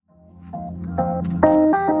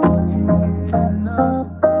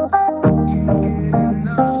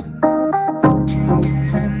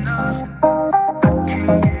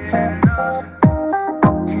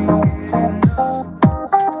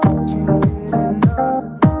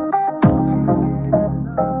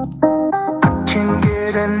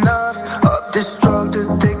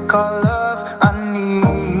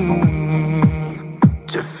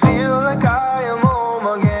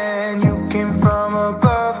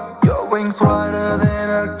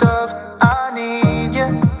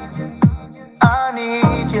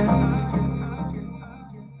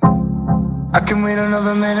wait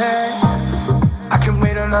another minute. I can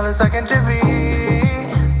wait another second to be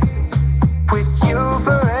with you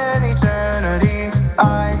for an eternity.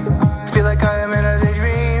 I feel like I am in a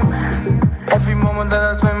daydream. Every moment that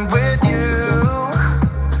I spend with you,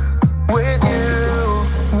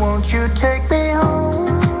 won't you take me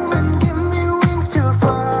home and give me wings to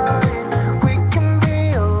fly? We can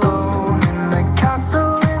be alone in the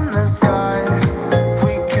castle in the sky.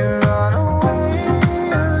 We can run away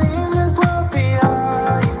and leave this world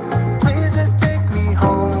behind. Please just take me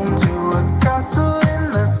home to a castle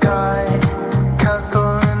in the sky.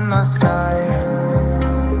 Castle in the sky.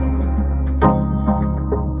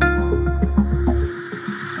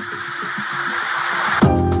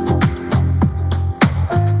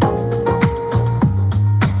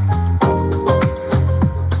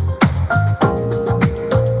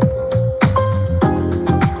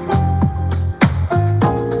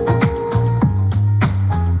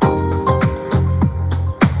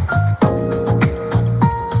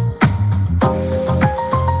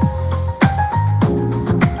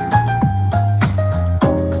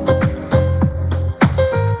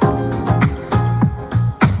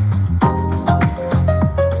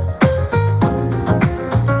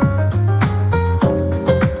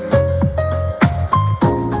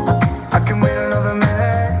 I can wait another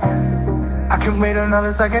minute. I can wait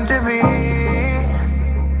another second to be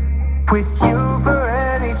with you for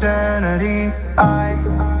an eternity. I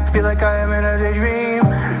feel like I am in a daydream.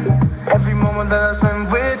 Every moment that I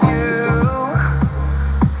spend with you,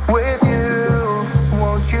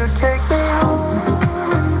 won't you take me home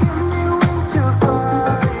and give me wings to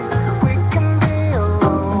fly? We can be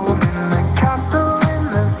alone in the castle in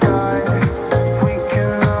the sky. We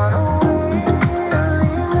can run away and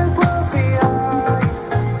leave this world behind.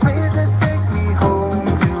 Please just take me home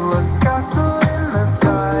to a castle in the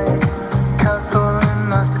sky. Castle in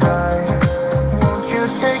the sky. Won't you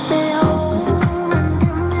take me home and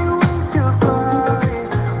give me wings to fly?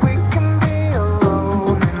 We can be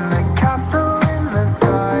alone in the castle in the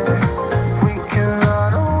sky. We can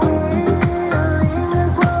run away and leave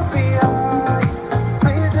this world behind.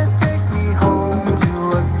 Please just take me home to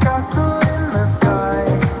a castle in the sky.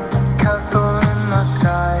 Castle in the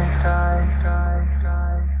sky.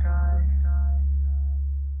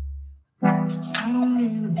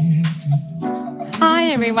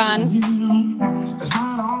 Hi everyone.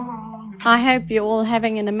 I hope you're all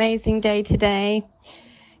having an amazing day today.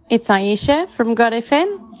 It's Aisha from God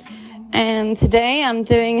FM, and today I'm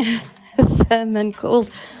doing a sermon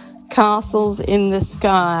called Castles in the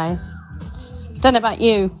Sky. Don't know about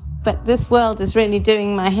you, but this world is really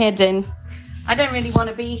doing my head in. I don't really want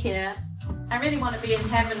to be here. I really want to be in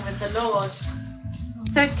heaven with the Lord.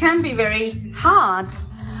 So it can be very hard.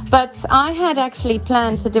 But I had actually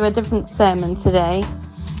planned to do a different sermon today.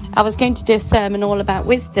 I was going to do a sermon all about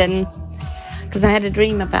wisdom because I had a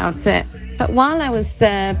dream about it. But while I was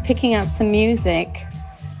picking out some music,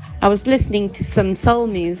 I was listening to some soul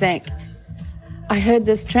music. I heard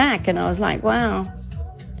this track and I was like, wow,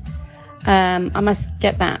 I must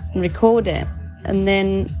get that and record it. And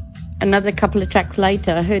then another couple of tracks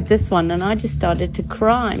later, I heard this one and I just started to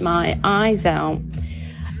cry my eyes out.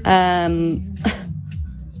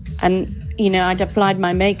 And, you know, I'd applied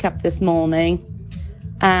my makeup this morning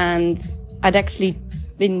and I'd actually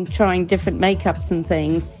been trying different makeups and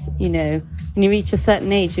things. You know, when you reach a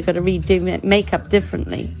certain age, you've got to redo makeup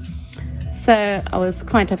differently. So I was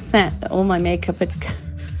quite upset that all my makeup had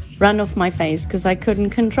run off my face because I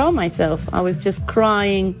couldn't control myself. I was just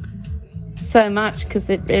crying so much because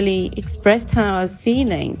it really expressed how I was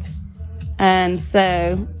feeling. And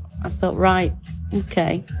so I thought, right,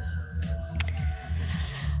 okay.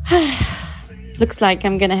 Looks like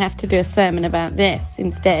I'm going to have to do a sermon about this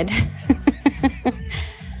instead.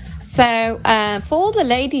 So for all the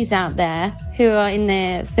ladies out there who are in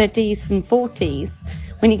their 30s and 40s,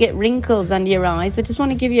 when you get wrinkles under your eyes, I just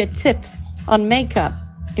want to give you a tip on makeup,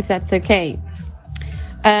 if that's okay.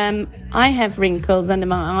 I have wrinkles under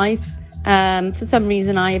my eyes. For some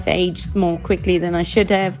reason, I have aged more quickly than I should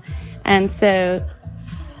have. And so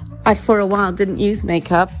I, for a while, didn't use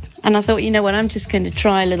makeup. And I thought, you know what, I'm just going to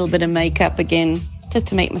try a little bit of makeup again, just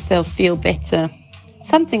to make myself feel better.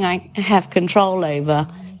 Something I have control over.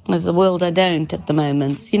 There's a world I don't at the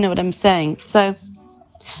moment. You know what I'm saying? So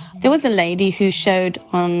there was a lady who showed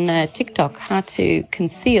on TikTok how to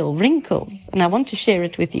conceal wrinkles. And I want to share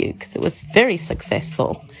it with you because it was very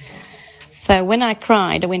successful. So when I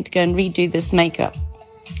cried, I went to go and redo this makeup.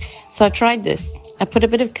 So I tried this. I put a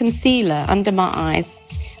bit of concealer under my eyes.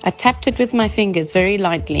 I tapped it with my fingers very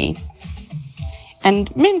lightly. And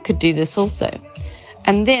men could do this also.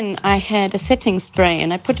 And then I had a setting spray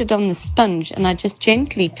and I put it on the sponge and I just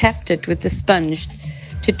gently tapped it with the sponge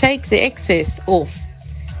to take the excess off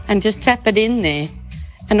and just tap it in there.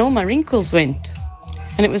 And all my wrinkles went.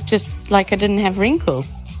 And it was just like I didn't have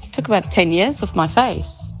wrinkles. It took about 10 years off my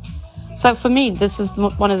face. So for me, this is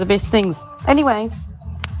one of the best things. Anyway,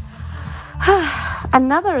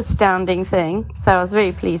 another astounding thing. So I was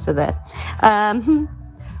very pleased with that.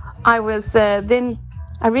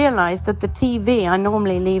 I realized that the TV, I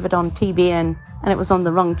normally leave it on TBN, and it was on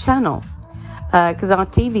the wrong channel because our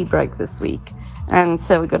TV broke this week. And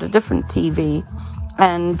so we got a different TV.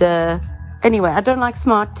 And anyway, I don't like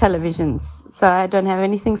smart televisions, so I don't have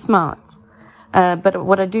anything smart. But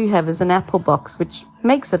what I do have is an Apple box, which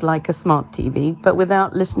makes it like a smart TV, but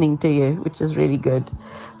without listening to you, which is really good.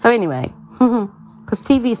 So anyway, because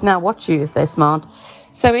TVs now watch you if they're smart.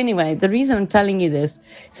 So anyway, the reason I'm telling you this,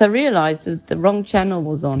 so I realized that the wrong channel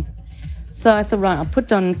was on. So I thought, right, I'll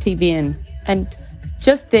put on TBN. And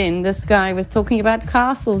just then, this guy was talking about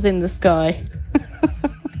castles in the sky.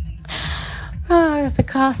 Oh, the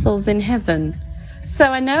castles in heaven. So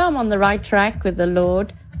I know I'm on the right track with the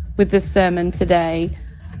Lord with this sermon today.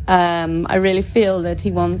 I really feel that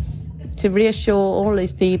he wants to reassure all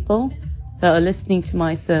his people that are listening to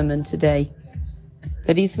my sermon today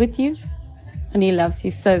that he's with you. And he loves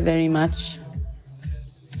you so very much.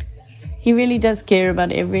 He really does care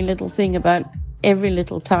about every little thing, about every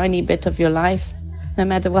little tiny bit of your life. No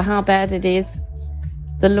matter how bad it is,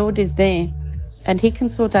 the Lord is there. And he can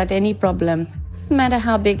sort out any problem. Doesn't matter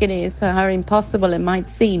how big it is or how impossible it might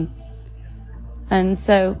seem. And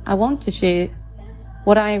so I want to share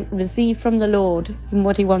what I received from the Lord and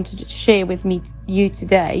what he wanted to share with you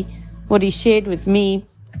today. What he shared with me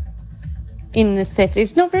in the set.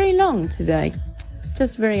 It's not very long today. It's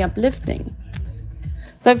just very uplifting.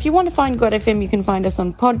 So if you want to find God FM, you can find us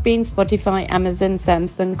on Podbean, Spotify, Amazon,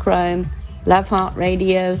 Samsung, Chrome, Love Heart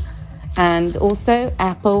Radio, and also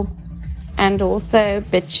Apple, and also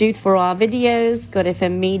BitChute for our videos, God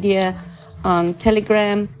FM Media on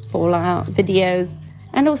Telegram for all our videos,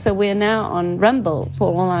 and also we're now on Rumble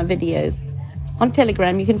for all our videos. On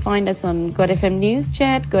Telegram, you can find us on God FM News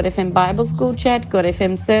Chat, God FM Bible School Chat, God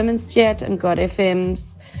FM Sermons Chat, and God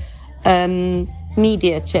FM's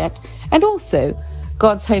Media Chat, and also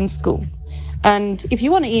God's Homeschool. And if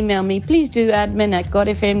you want to email me, please do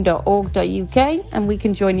admin@godfm.org.uk, and we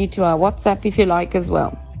can join you to our WhatsApp if you like as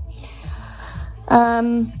well.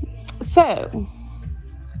 So,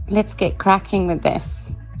 let's get cracking with this.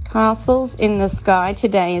 Castles in the Sky.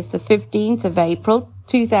 Today is the 15th of April,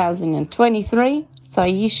 2023. It's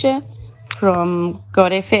Aisha from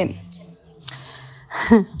God FM.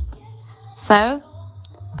 So,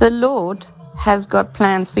 the Lord has got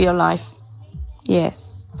plans for your life.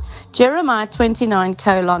 Yes. Jeremiah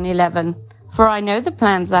 29:11. For I know the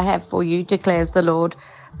plans I have for you, declares the Lord.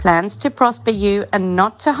 Plans to prosper you and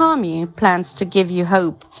not to harm you. Plans to give you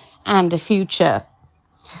hope and a future.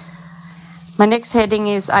 My next heading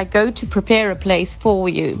is I go to prepare a place for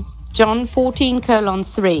you. John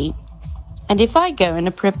 14:3. And if I go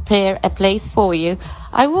and prepare a place for you,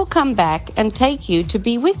 I will come back and take you to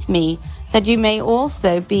be with me, that you may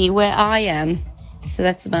also be where I am. So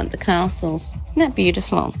that's about the castles. Isn't that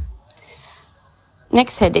beautiful?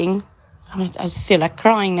 Next heading. I just feel like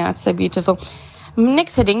crying now. It's so beautiful.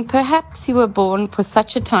 Next heading. Perhaps you were born for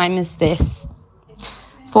such a time as this.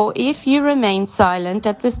 For if you remain silent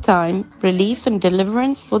at this time, relief and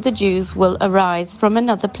deliverance for the Jews will arise from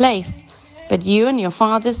another place, but you and your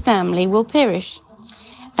father's family will perish.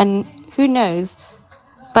 And who knows,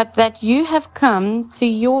 but that you have come to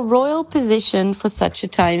your royal position for such a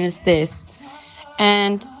time as this.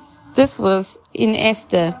 And this was in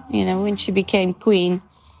Esther, when she became queen,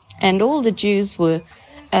 and all the Jews were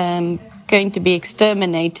going to be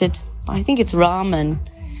exterminated. I think it's Raman,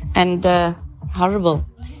 and horrible.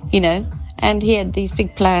 And he had these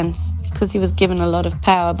big plans because he was given a lot of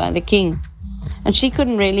power by the king. And she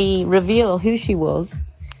couldn't really reveal who she was,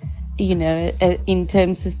 in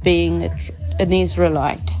terms of being an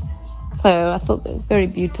Israelite. So I thought that was very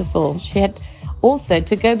beautiful. She had also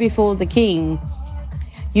to go before the king.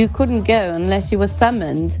 You couldn't go unless you were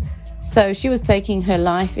summoned. So she was taking her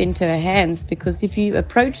life into her hands, because if you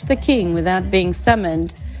approached the king without being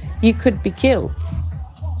summoned, you could be killed.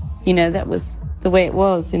 That was the way it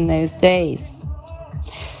was in those days.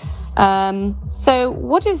 So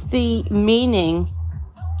what is the meaning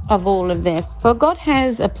of all of this? Well, God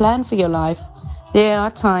has a plan for your life. There are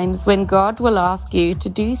times when God will ask you to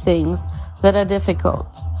do things that are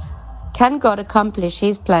difficult. Can God accomplish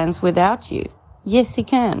his plans without you? Yes, he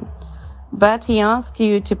can. But he asks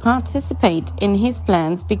you to participate in his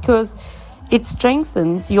plans, because It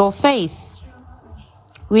strengthens your faith.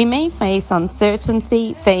 We may face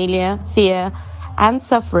uncertainty, failure, fear, and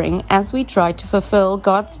suffering as we try to fulfill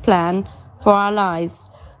God's plan for our lives,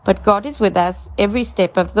 but God is with us every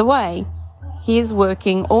step of the way. He is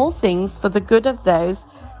working all things for the good of those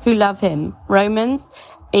who love Him. Romans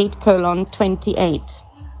 8:28.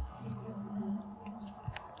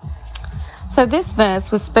 So this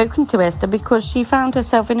verse was spoken to Esther because she found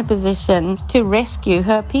herself in a position to rescue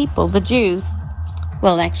her people, the Jews,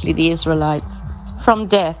 well, actually the Israelites, from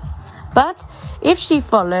death. But if she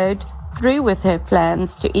followed through with her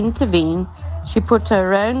plans to intervene, she put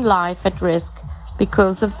her own life at risk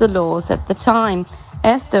because of the laws at the time.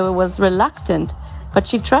 Esther was reluctant, but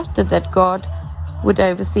she trusted that God would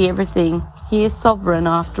oversee everything. He is sovereign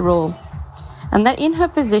after all. And that in her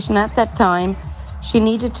position at that time, she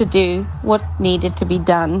needed to do what needed to be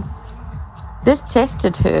done. This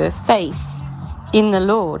tested her faith in the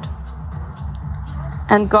Lord.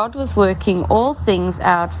 And God was working all things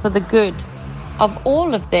out for the good of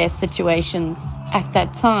all of their situations at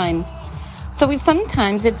that time. So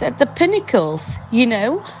sometimes it's at the pinnacles,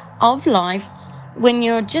 of life, when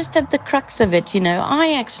you're just at the crux of it.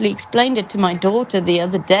 I actually explained it to my daughter the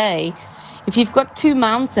other day. If you've got two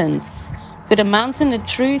mountains, got a mountain of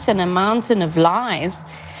truth and a mountain of lies,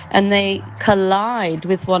 and they collide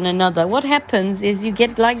with one another, what happens is you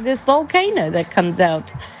get like this volcano that comes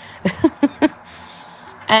out.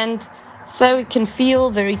 And so it can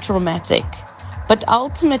feel very traumatic. But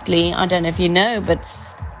ultimately, I don't know if you know, but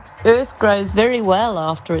earth grows very well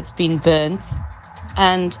after it's been burnt.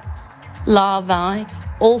 And lava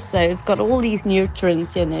also has got all these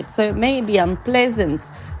nutrients in it. So it may be unpleasant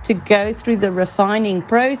to go through the refining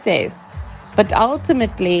process, but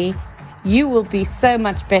ultimately you will be so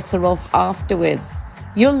much better off afterwards.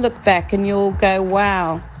 You'll look back and you'll go,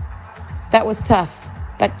 wow, that was tough,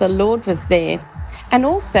 but the Lord was there. And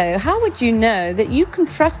also, how would you know that you can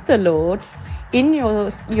trust the Lord in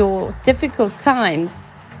your difficult times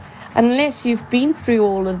unless you've been through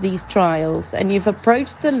all of these trials and you've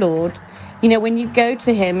approached the Lord? When you go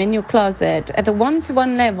to Him in your closet at a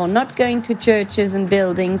one-to-one level, not going to churches and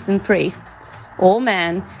buildings and priests or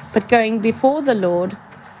man, but going before the Lord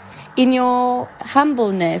in your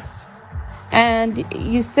humbleness, and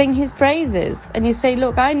you sing His praises and you say,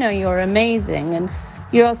 look, I know you're amazing and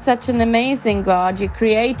you are such an amazing God. You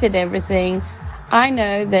created everything. I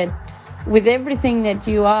know that with everything that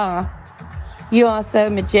you are so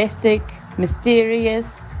majestic,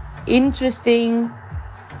 mysterious, interesting,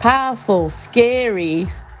 powerful, scary,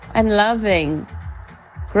 and loving,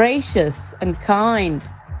 gracious and kind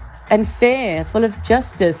and fair, full of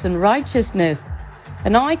justice and righteousness.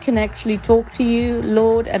 And I can actually talk to you,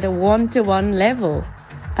 Lord, at a one-to-one level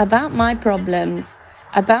about my problems,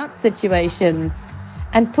 about situations,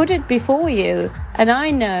 and put it before you. And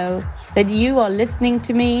I know that you are listening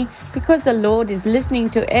to me because the Lord is listening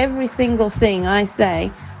to every single thing I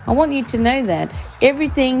say. I want you to know that.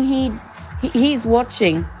 Everything He's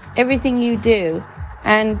watching, everything you do,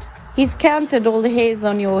 and He's counted all the hairs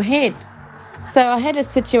on your head. So I had a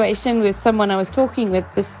situation with someone I was talking with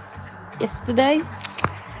yesterday,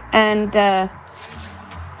 and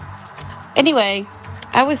anyway,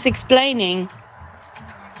 I was explaining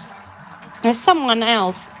there's someone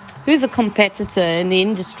else who's a competitor in the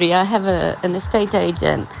industry. I have an estate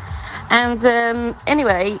agent. And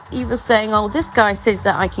anyway, he was saying, oh, this guy says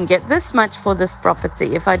that I can get this much for this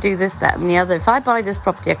property if I do this, that, and the other. If I buy this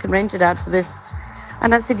property, I can rent it out for this.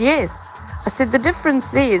 And I said, yes. I said, the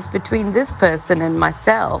difference is between this person and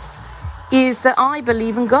myself is that I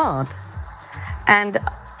believe in God. And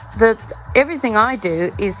that everything I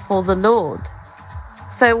do is for the Lord.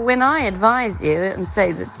 So when I advise you and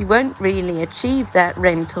say that you won't really achieve that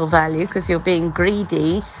rental value because you're being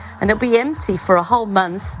greedy, and it'll be empty for a whole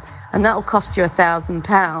month, and that'll cost you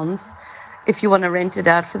 £1,000 if you want to rent it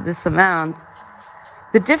out for this amount.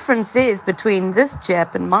 The difference is between this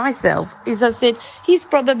chap and myself is, I said, he's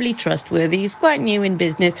probably trustworthy. He's quite new in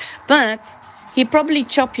business, but he'd probably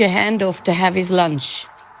chop your hand off to have his lunch.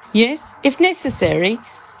 Yes, if necessary.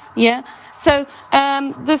 Yeah. So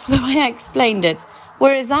this is the way I explained it.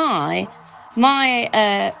 Whereas my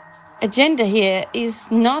agenda here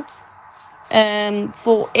is not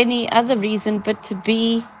for any other reason but to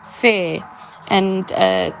be fair and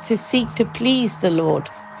to seek to please the Lord.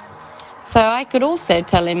 So I could also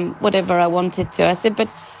tell him whatever I wanted to. I said, but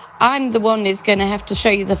I'm the one who's going to have to show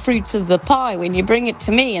you the fruits of the pie when you bring it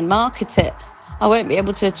to me and market it. I won't be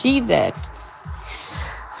able to achieve that.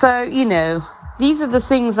 So, these are the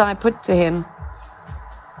things I put to him.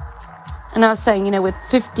 And I was saying, with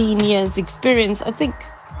 15 years experience, I think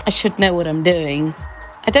I should know what I'm doing.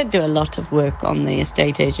 I don't do a lot of work on the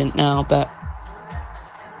estate agent now, but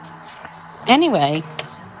anyway,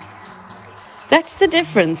 that's the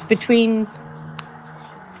difference between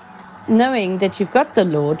knowing that you've got the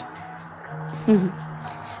Lord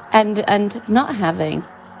and not having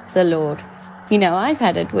the Lord. You know, I've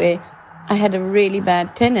had it where I had a really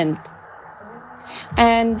bad tenant,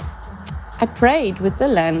 and I prayed with the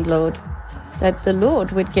landlord that the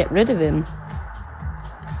Lord would get rid of him.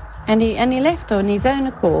 And he left on his own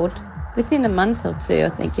accord within a month or two, I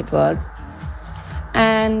think it was.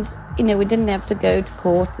 And, you know, we didn't have to go to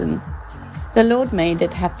court, and the Lord made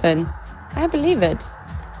it happen. I believe it.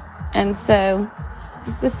 And so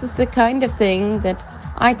this is the kind of thing that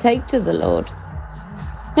I take to the Lord,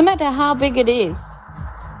 no matter how big it is.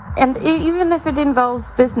 And even if it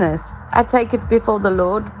involves business, I take it before the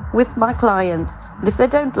Lord with my client. And if they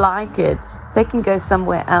don't like it, they can go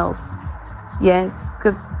somewhere else. Yes,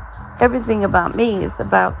 because everything about me is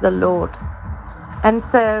about the Lord. And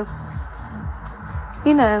so,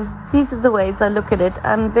 you know, these are the ways I look at it.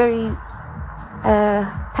 I'm very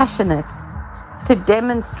passionate to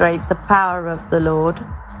demonstrate the power of the Lord.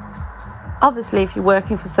 Obviously, if you're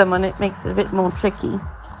working for someone, it makes it a bit more tricky.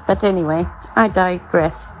 But anyway, I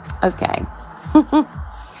digress. Okay.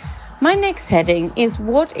 My next heading is,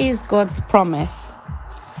 what is God's promise?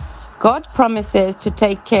 God promises to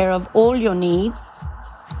take care of all your needs,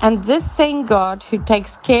 and this same God who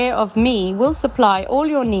takes care of me will supply all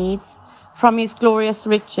your needs from his glorious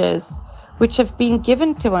riches, which have been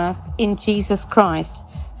given to us in Jesus Christ.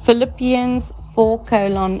 Philippians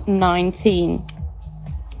 4:19.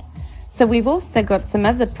 So we've also got some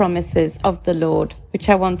other promises of the Lord, which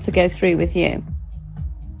I want to go through with you.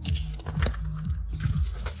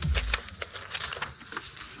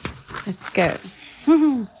 Let's go.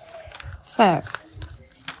 So,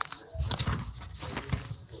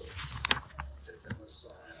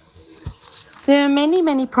 there are many,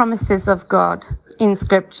 many promises of God in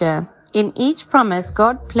Scripture. In each promise,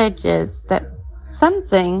 God pledges that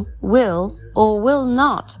something will or will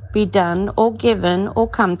not be done or given or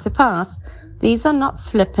come to pass. These are not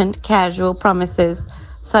flippant, casual promises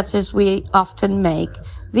such as we often make.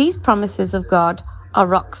 These promises of God are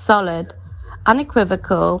rock solid,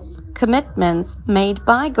 unequivocal commitments made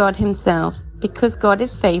by God himself, because God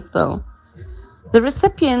is faithful. The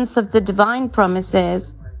recipients of the divine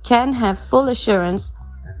promises can have full assurance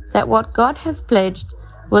that what God has pledged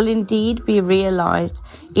will indeed be realized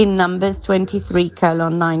in Numbers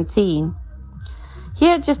 23:19.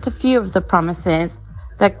 Here are just a few of the promises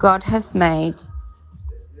that God has made.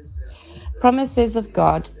 Promises of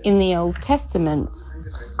God in the Old Testament.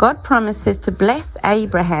 God promises to bless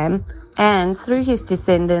Abraham and through his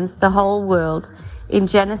descendants the whole world in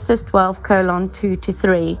Genesis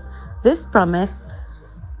 12:2-3. This promise,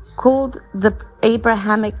 called the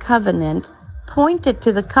Abrahamic covenant, pointed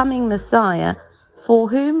to the coming Messiah for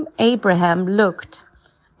whom Abraham looked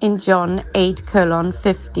in John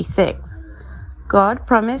 8:56. God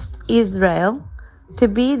promised Israel to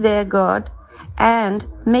be their God and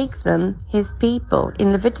make them his people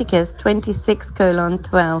in Leviticus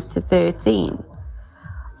 26:12-13.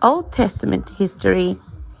 Old Testament history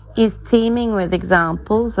is teeming with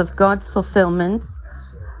examples of God's fulfillment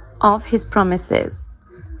of his promises.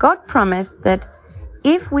 God promised that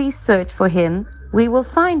if we search for him, we will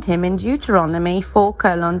find him in Deuteronomy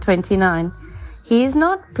 4:29. He is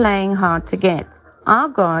not playing hard to get. Our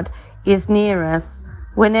God is near us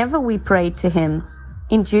whenever we pray to him.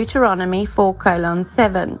 In Deuteronomy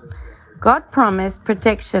 4:7, God promised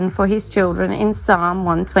protection for his children in Psalm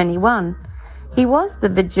 121. He was the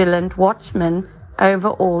vigilant watchman over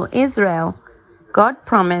all Israel. God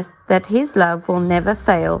promised that his love will never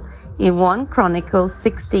fail in 1 Chronicles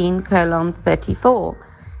 16:34.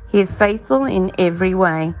 He is faithful in every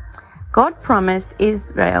way. God promised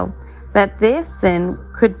Israel that their sin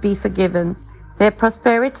could be forgiven, their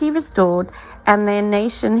prosperity restored, and their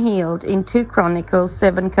nation healed in 2 Chronicles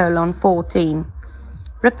 7:14.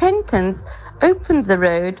 Repentance opened the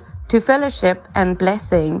road to fellowship and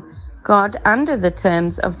blessing. God, under the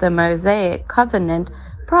terms of the Mosaic covenant,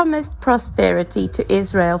 promised prosperity to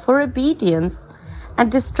Israel for obedience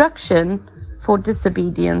and destruction for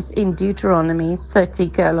disobedience in Deuteronomy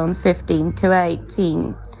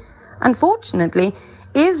 30:15-18. Unfortunately,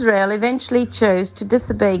 Israel eventually chose to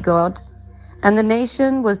disobey God, and the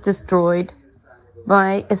nation was destroyed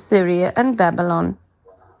by Assyria and Babylon.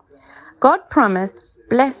 God promised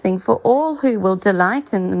blessing for all who will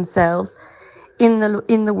delight in themselves in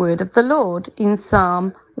the word of the Lord in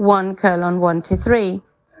Psalm 1:1-3.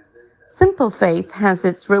 Simple faith has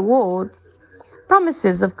its rewards.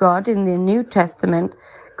 Promises of God in the New Testament.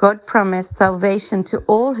 God promised salvation to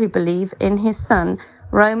all who believe in his Son,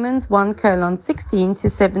 Romans 1:16 to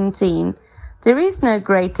 17. There is no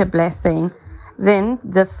greater blessing than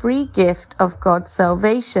the free gift of God's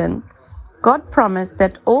salvation. God promised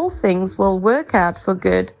that all things will work out for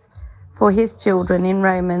good for his children in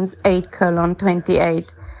Romans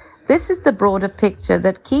 8:28. This is the broader picture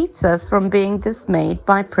that keeps us from being dismayed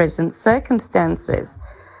by present circumstances.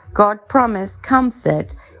 God promised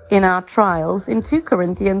comfort in our trials in 2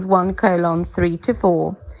 Corinthians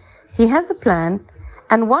 1:3-4. He has a plan,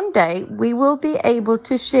 and one day we will be able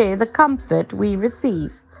to share the comfort we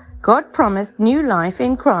receive. God promised new life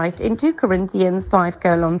in Christ in 2 Corinthians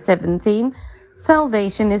 5:17.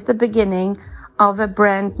 Salvation is the beginning of a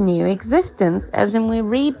brand new existence, as in we're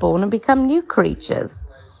reborn and become new creatures.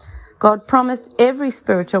 God promised every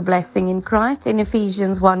spiritual blessing in Christ in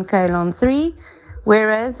Ephesians 1:3,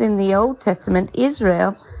 whereas in the Old Testament,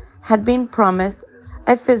 Israel had been promised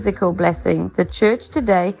a physical blessing. The church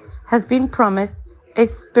today has been promised a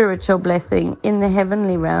spiritual blessing in the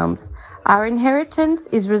heavenly realms. Our inheritance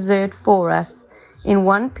is reserved for us in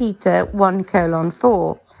 1 Peter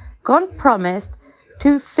 1:4. God promised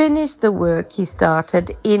to finish the work he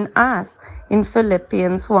started in us in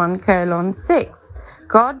Philippians 1:6.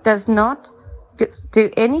 God does not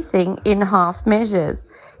do anything in half measures.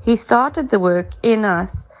 He started the work in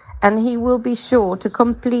us, and he will be sure to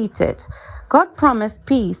complete it. God promised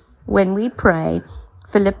peace when we pray.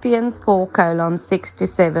 Philippians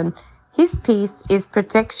 4:6-7. His peace is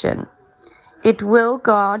protection. It will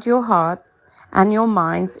guard your hearts and your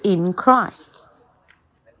minds in Christ.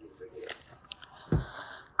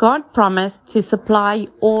 God promised to supply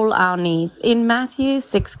all our needs in Matthew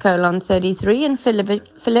 6:33 and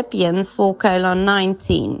Philippians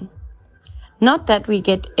 4:19. Not that we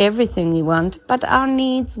get everything we want, but our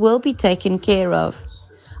needs will be taken care of.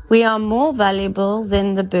 We are more valuable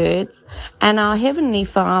than the birds, and our Heavenly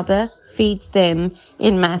Father feeds them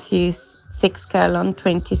in Matthew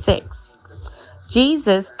 6:26.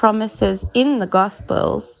 Jesus promises in the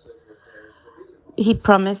Gospels, he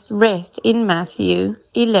promised rest in Matthew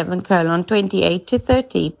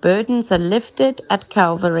 11:28-30. Burdens are lifted at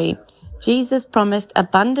Calvary. Jesus promised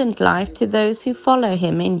abundant life to those who follow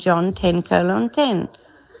him in John 10:10.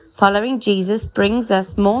 Following Jesus brings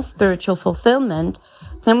us more spiritual fulfillment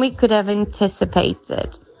than we could have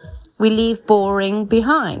anticipated. We leave boring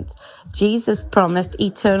behind. Jesus promised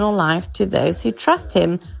eternal life to those who trust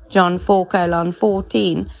him, John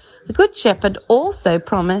 4:14. The Good Shepherd also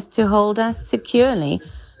promised to hold us securely.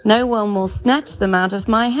 No one will snatch them out of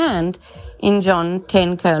my hand, in John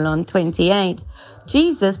 10:28.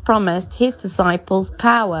 Jesus promised his disciples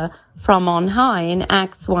power from on high in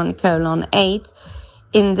Acts 1:8.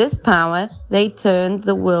 In this power, they turned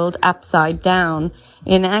the world upside down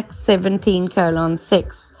in Acts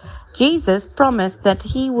 17:6. Jesus promised that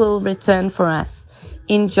he will return for us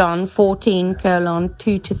in John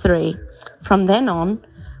 14:2-3. From then on,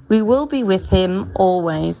 we will be with him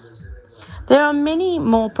always. There are many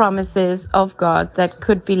more promises of God that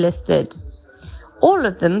could be listed. All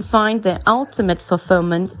of them find their ultimate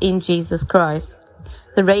fulfillment in Jesus Christ.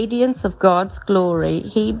 The radiance of God's glory,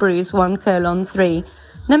 Hebrews 1:3.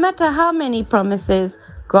 No matter how many promises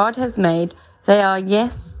God has made, they are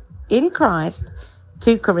yes in Christ,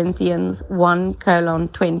 2 Corinthians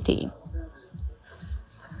 1:20.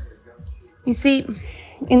 You see,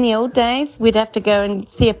 in the old days, we'd have to go and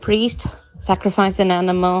see a priest, sacrifice an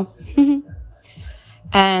animal,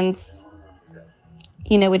 and,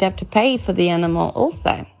 we'd have to pay for the animal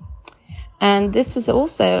also. And this was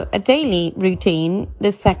also a daily routine,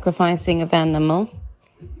 the sacrificing of animals.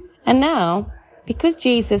 And now, because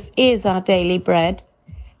Jesus is our daily bread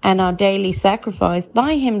and our daily sacrifice,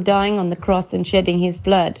 by him dying on the cross and shedding his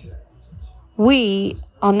blood, we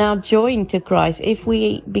are now joined to Christ if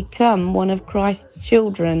we become one of Christ's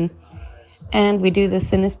children and we do the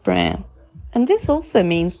sinner's prayer. And this also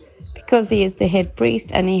means, because he is the head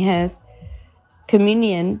priest and he has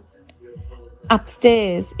communion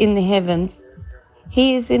upstairs in the heavens,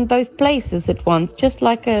 he is in both places at once, just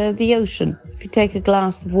like the ocean, if you take a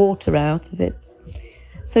glass of water out of it.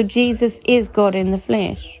 So Jesus is God in the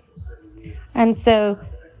flesh. And so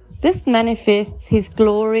this manifests his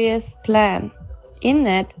glorious plan in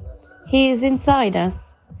that he is inside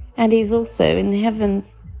us and he's also in the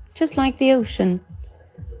heavens, just like the ocean,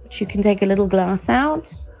 which you can take a little glass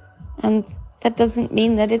out, and that doesn't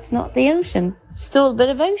mean that it's not the ocean. It's still a bit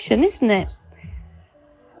of ocean, isn't it?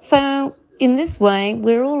 So in this way,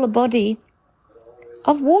 we're all a body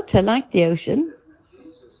of water like the ocean,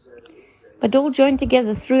 but all joined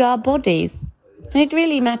together through our bodies. And it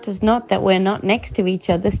really matters not that we're not next to each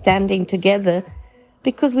other, standing together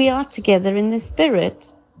because we are together in the Spirit,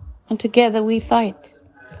 and together we fight,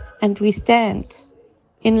 and we stand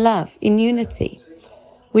in love, in unity,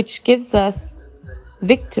 which gives us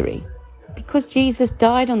victory. Because Jesus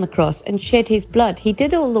died on the cross and shed his blood, he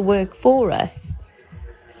did all the work for us.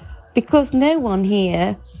 Because no one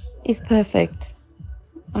here is perfect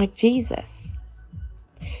like Jesus.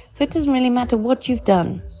 So it doesn't really matter what you've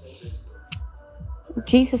done.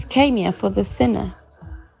 Jesus came here for the sinner.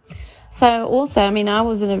 So also, I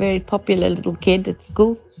wasn't a very popular little kid at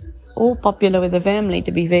school, or popular with the family,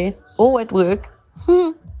 to be fair, or at work.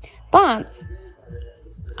 But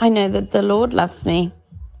I know that the Lord loves me,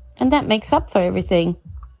 and that makes up for everything.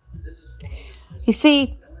 You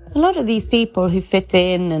see, a lot of these people who fit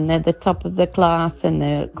in and they're the top of the class and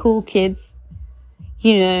they're cool kids,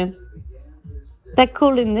 they're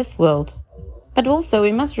cool in this world. But also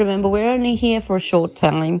we must remember we're only here for a short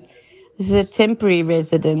time. This is a temporary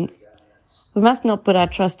residence. We must not put our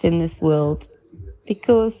trust in this world,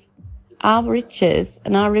 because our riches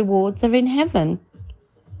and our rewards are in heaven.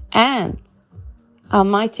 And our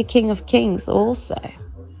mighty King of Kings also,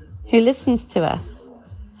 who listens to us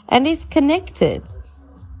and is connected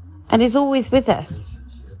and is always with us.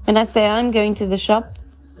 When I say I'm going to the shop,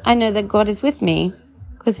 I know that God is with me,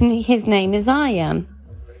 because his name is I Am.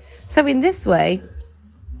 So in this way,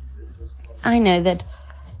 I know that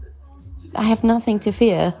I have nothing to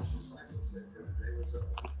fear,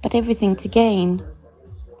 but everything to gain.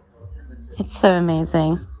 It's so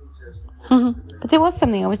amazing. But there was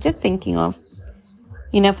something I was just thinking of.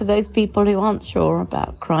 For those people who aren't sure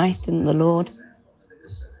about Christ and the Lord,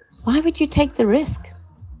 why would you take the risk?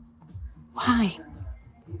 Why?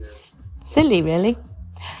 It's silly, really.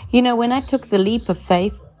 When I took the leap of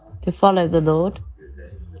faith to follow the Lord,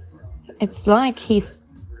 it's like he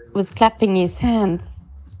was clapping his hands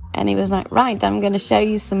and he was like, right, I'm going to show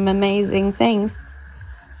you some amazing things.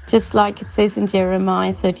 Just like it says in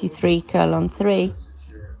Jeremiah 33:3.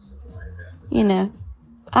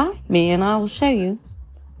 Ask me and I will show you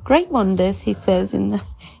great wonders, he says in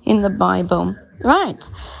the Bible. Right.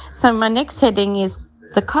 So my next heading is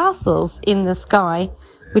the castles in the sky,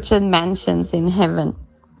 which are mansions in heaven.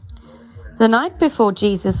 The night before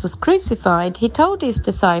Jesus was crucified, he told his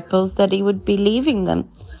disciples that he would be leaving them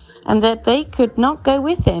and that they could not go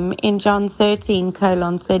with him in John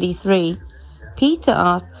 13:33. Peter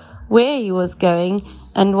asked where he was going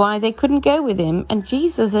and why they couldn't go with him, and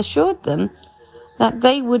Jesus assured them that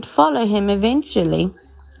they would follow him eventually.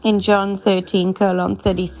 In John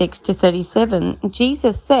 13:36-37,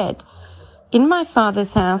 Jesus said, "In my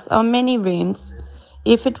Father's house are many rooms.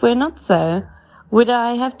 If it were not so, would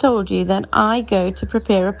I have told you that I go to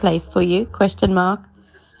prepare a place for you?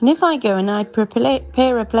 And if I go and I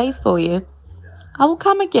prepare a place for you, I will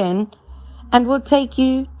come again and will take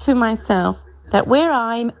you to myself, that where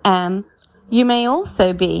I am, you may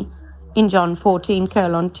also be." In John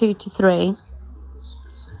 14:2-3.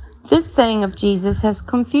 This saying of Jesus has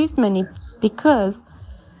confused many because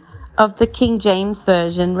of the King James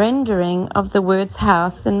Version rendering of the words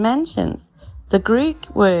house and mansions. The Greek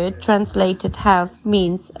word translated house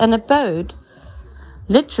means an abode,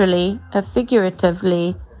 literally,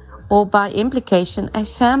 figuratively, or by implication, a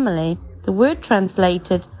family. The word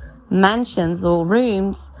translated mansions or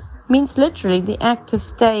rooms means literally the act of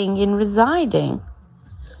staying in, residing.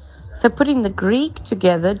 So putting the Greek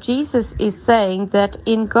together, Jesus is saying that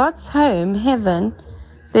in God's home, heaven,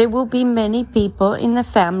 there will be many people in the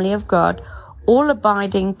family of God, all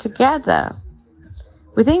abiding together.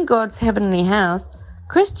 Within God's heavenly house,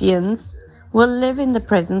 Christians will live in the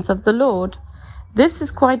presence of the Lord. This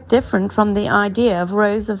is quite different from the idea of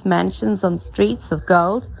rows of mansions on streets of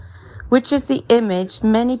gold, which is the image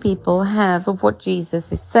many people have of what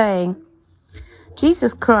Jesus is saying.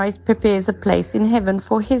 Jesus Christ prepares a place in heaven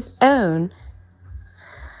for his own,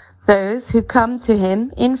 those who come to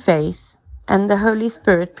him in faith, and the Holy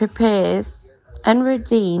Spirit prepares and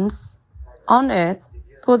redeems on earth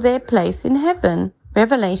for their place in heaven.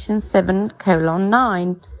 Revelation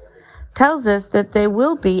 7:9 tells us that there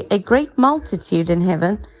will be a great multitude in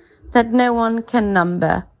heaven that no one can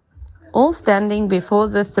number, all standing before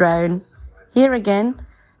the throne. Here again,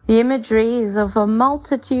 the imagery is of a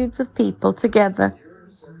multitudes of people together,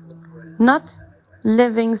 not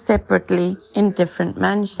living separately in different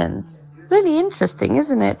mansions. Really interesting,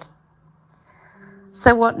 isn't it?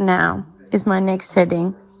 So what now is my next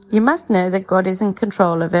heading. You must know that God is in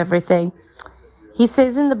control of everything. He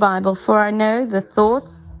says in the Bible, "For I know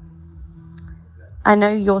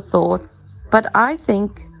your thoughts, but I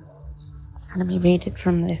think," let me read it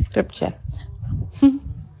from the scripture.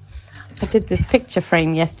 I did this picture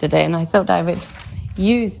frame yesterday and I thought I would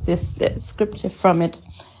use this scripture from it.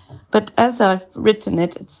 But as I've written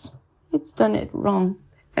it, it's done it wrong.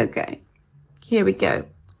 Okay, here we go.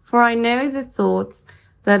 For I know the thoughts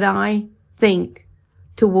that I think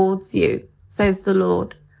towards you, says the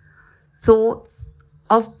Lord. Thoughts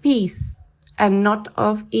of peace and not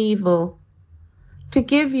of evil, to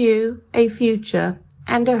give you a future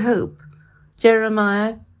and a hope.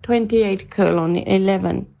 Jeremiah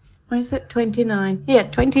 28:11. Or is it 29? Yeah,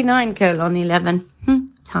 29:11.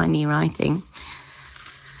 Tiny writing.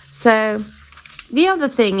 So the other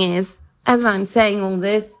thing is, as I'm saying all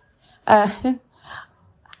this, I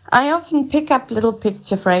often pick up little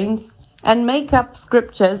picture frames and make up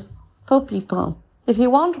scriptures for people. If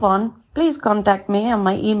you want one, please contact me on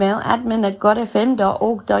my email,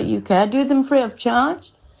 admin@godfm.org.uk. I do them free of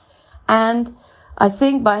charge. And I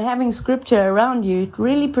think by having scripture around you, it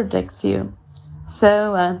really protects you.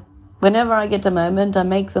 So whenever I get a moment, I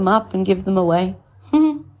make them up and give them away.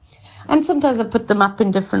 And sometimes I put them up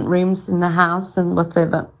in different rooms in the house and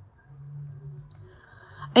whatever.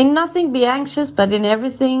 In nothing be anxious, but in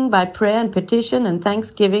everything by prayer and petition and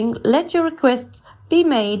thanksgiving, let your requests be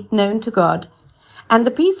made known to God. And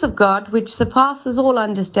the peace of God, which surpasses all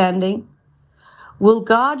understanding, will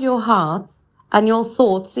guard your hearts and your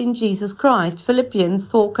thoughts in Jesus Christ. Philippians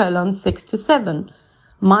 4:6-7.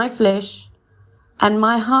 My flesh and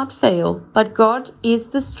my heart fail, but God is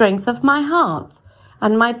the strength of my heart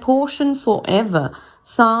and my portion forever.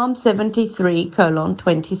 Psalm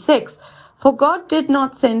 73:26. For God did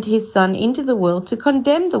not send his Son into the world to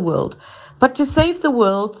condemn the world, but to save the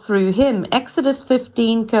world through him. Exodus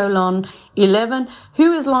 15:11.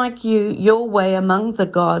 Who is like you, your way among the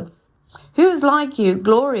gods? Who is like you,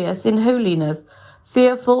 glorious in holiness,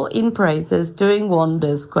 fearful in praises, doing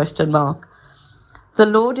wonders? ? The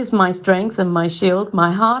Lord is my strength and my shield.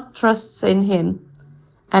 My heart trusts in him,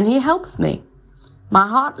 and he helps me. My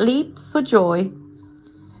heart leaps for joy,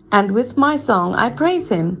 and with my song I praise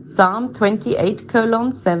him. Psalm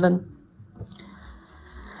 28:7.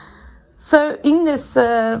 So in this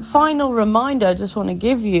final reminder, I just want to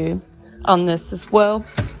give you on this as well.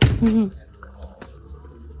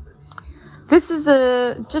 This is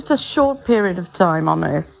just a short period of time on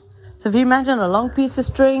Earth. So if you imagine a long piece of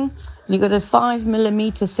string, and you've got a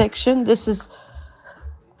 5mm section, this is,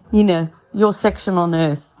 your section on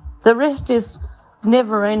Earth. The rest is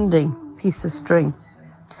never-ending piece of string.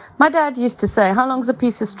 My dad used to say, how long's a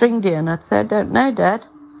piece of string, dear? And I'd say, I don't know, Dad.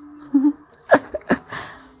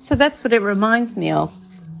 So that's what it reminds me of.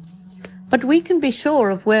 But we can be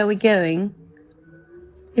sure of where we're going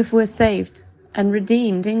if we're saved and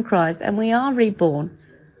redeemed in Christ and we are reborn.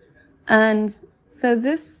 And so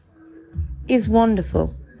this is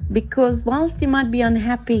wonderful, because whilst you might be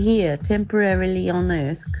unhappy here temporarily on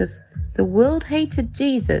earth, because the world hated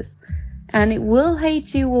Jesus and it will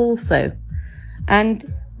hate you also.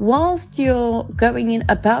 And whilst you're going in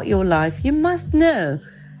about your life, you must know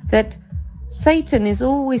that Satan is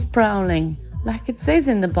always prowling, like it says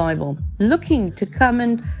in the Bible, looking to come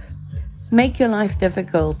and make your life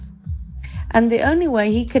difficult. And the only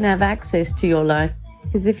way he can have access to your life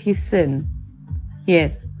is if you sin.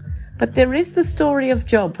 Yes. But there is the story of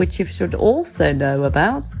Job, which you should also know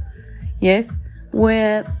about. Yes.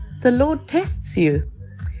 Where the Lord tests you.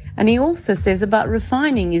 And he also says about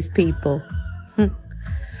refining his people.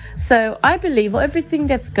 So I believe everything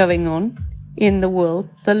that's going on in the world,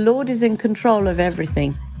 the Lord is in control of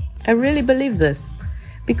everything. I really believe this,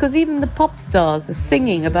 because even the pop stars are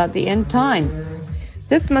singing about the end times.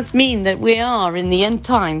 This must mean that we are in the end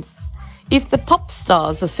times. If the pop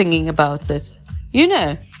stars are singing about it,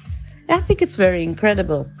 I think it's very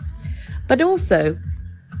incredible. But also,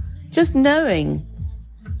 just knowing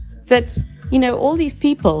that, all these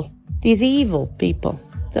people, these evil people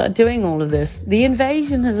that are doing all of this, the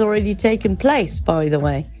invasion has already taken place, by the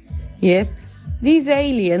way. Yes, these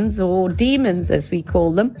aliens, or demons as we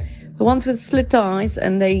call them, the ones with slit eyes,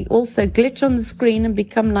 and they also glitch on the screen and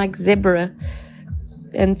become like zebra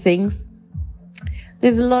and things.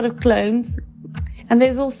 There's a lot of clones, and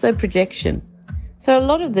there's also projection. So a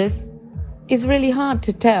lot of this is really hard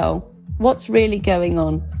to tell what's really going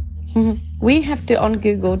on. We have to, on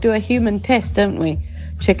Google, do a human test, don't we?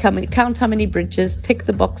 Count how many bridges, tick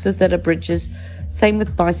the boxes that are bridges. Same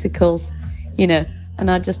with bicycles, and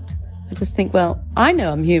I just think, well, I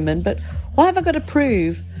know I'm human, but why have I got to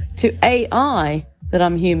prove to AI that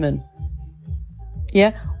I'm human?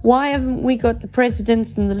 Yeah? Why haven't we got the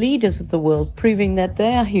presidents and the leaders of the world proving that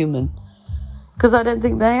they are human? Because I don't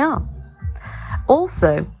think they are.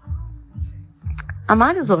 Also, I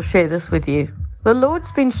might as well share this with you. The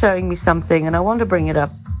Lord's been showing me something, and I want to bring it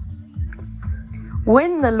up.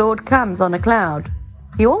 When the Lord comes on a cloud,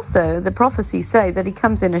 He also, the prophecies say that he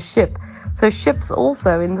comes in a ship. So ships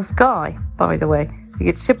also in the sky, by the way. You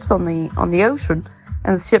get ships on the ocean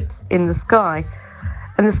and ships in the sky.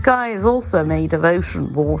 And the sky is also made of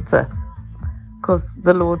ocean water, because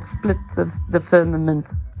the Lord split the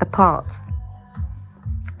firmament apart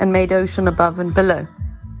and made ocean above and below.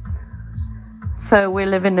 So we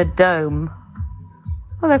live in a dome.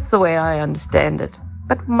 Well, that's the way I understand it.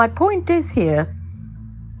 But my point is here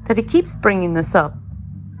that he keeps bringing this up,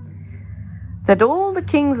 that all the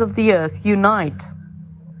kings of the earth unite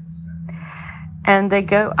and they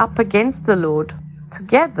go up against the Lord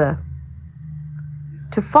together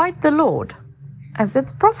to fight the Lord, as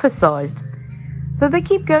it's prophesied. So they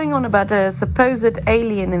keep going on about a supposed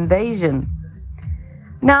alien invasion.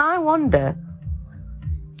 Now I wonder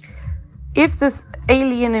if this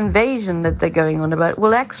alien invasion that they're going on about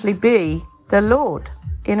will actually be the Lord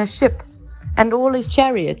in a ship and all his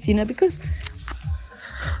chariots, because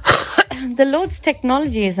the Lord's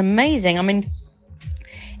technology is amazing. I mean,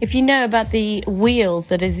 if you know about the wheels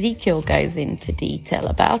that Ezekiel goes into detail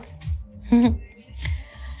about.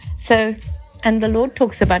 So, and the Lord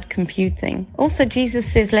talks about computing. Also, Jesus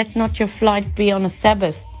says, let not your flight be on a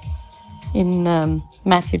Sabbath in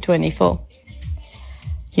Matthew 24.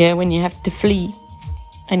 Yeah, when you have to flee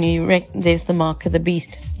and there's the mark of the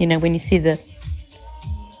beast. When you see the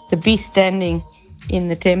beast standing in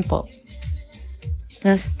the temple.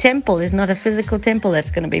 This temple is not a physical temple that's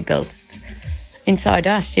going to be built. It's inside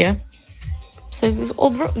us, yeah? So there's all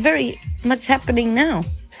very much happening now.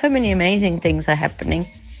 So many amazing things are happening.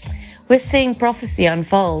 We're seeing prophecy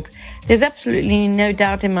unfold. There's absolutely no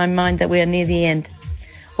doubt in my mind that we are near the end.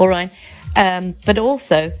 All right? But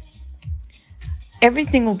also,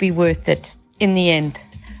 everything will be worth it in the end.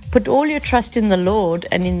 Put all your trust in the Lord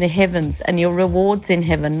and in the heavens, and your rewards in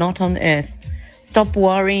heaven, not on earth. Stop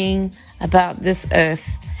worrying about this earth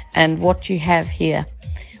and what you have here.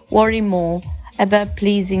 Worry more about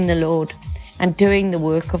pleasing the Lord and doing the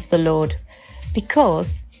work of the Lord, because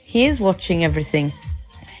he is watching everything.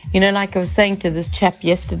 Like I was saying to this chap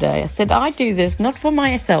yesterday, I said, I do this not for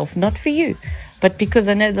myself, not for you, but because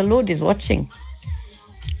I know the Lord is watching.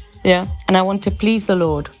 Yeah, and I want to please the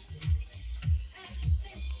Lord.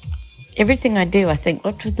 Everything I do, I think,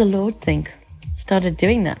 what would the Lord think? Started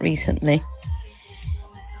doing that recently.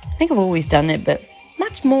 I think I've always done it, but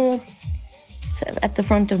much more sort of at the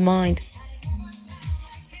front of mind.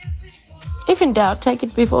 If in doubt, take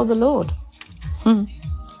it before the Lord.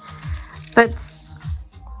 But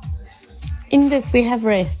in this we have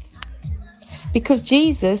rest. Because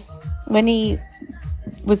Jesus, when he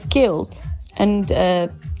was killed and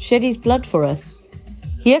shed his blood for us,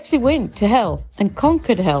 he actually went to hell and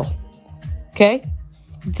conquered hell. Okay?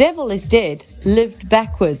 The devil is dead, lived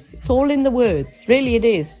backwards. It's all in the words. Really it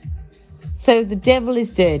is. So the devil is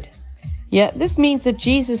dead. Yeah, this means that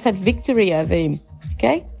Jesus had victory over him.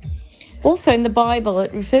 Okay? Also in the Bible,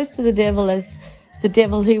 it refers to the devil as the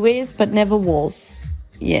devil who is but never was.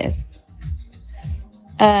 Yes.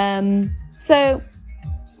 So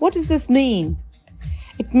what does this mean?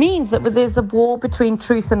 It means that there's a war between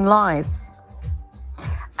truth and lies.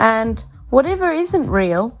 And whatever isn't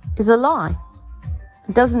real is a lie.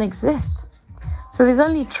 It doesn't exist. So there's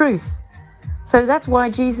only truth. So that's why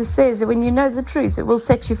Jesus says that when you know the truth, it will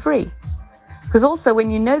set you free. Because also when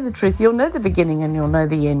you know the truth, you'll know the beginning and you'll know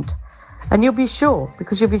the end. And you'll be sure,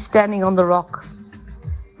 because you'll be standing on the rock.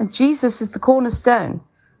 And Jesus is the cornerstone.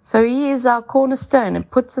 So he is our cornerstone and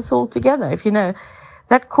puts us all together. If you know,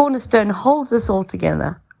 that cornerstone holds us all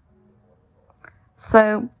together.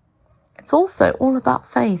 So it's also all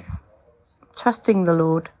about faith, trusting the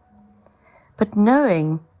Lord, but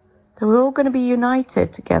knowing that we're all going to be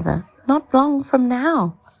united together, not long from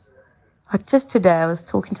now. Like just today I was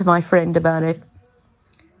talking to my friend about it,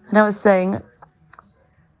 and I was saying,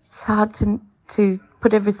 it's hard to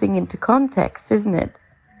put everything into context, isn't it?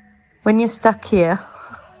 When you're stuck here.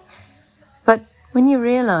 But when you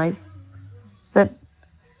realize that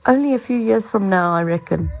only a few years from now, I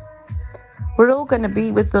reckon, we're all going to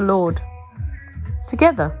be with the Lord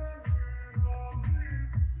together.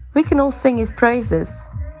 We can all sing his praises.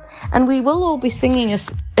 And we will all be singing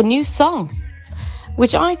a new song,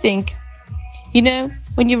 which I think,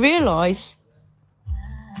 when you realize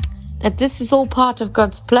that this is all part of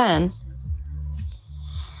God's plan,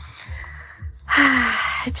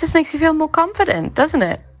 it just makes you feel more confident, doesn't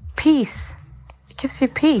it? Peace. It gives you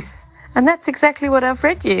peace. And that's exactly what I've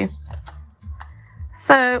read you.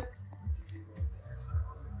 So,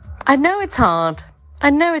 I know it's hard.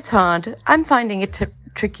 I'm finding it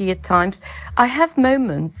tricky at times. I have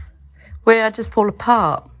moments where I just fall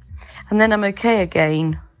apart. And then I'm okay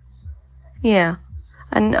again. Yeah.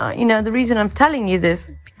 And, the reason I'm telling you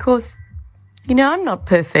this, because, I'm not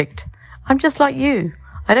perfect. I'm just like you.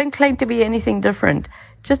 I don't claim to be anything different.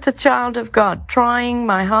 Just a child of God, trying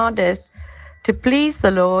my hardest to please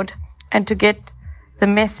the Lord and to get the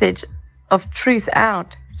message of truth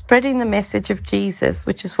out, spreading the message of Jesus,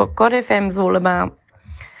 which is what God FM is all about,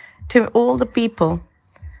 to all the people.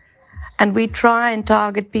 And we try and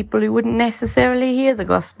target people who wouldn't necessarily hear the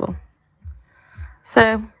gospel.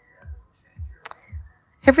 So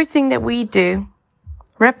everything that we do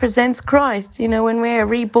represents Christ. When we're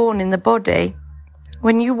reborn in the body,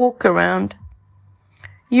 when you walk around,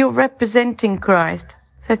 you're representing Christ.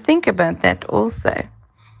 So think about that also.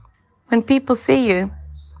 When people see you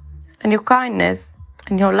and your kindness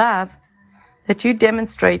and your love that you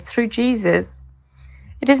demonstrate through Jesus,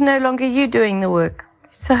 it is no longer you doing the work.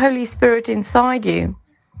 It's the Holy Spirit inside you.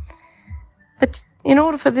 But in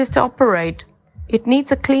order for this to operate, it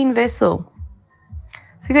needs a clean vessel.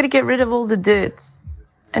 So you've got to get rid of all the dirt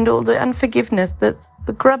and all the unforgiveness, the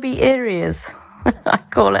grubby areas, I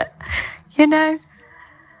call it.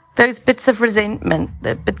 Those bits of resentment,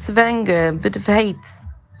 the bits of anger, a bit of hate,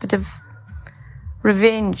 a bit of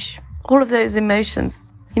revenge, all of those emotions.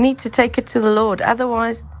 You need to take it to the Lord.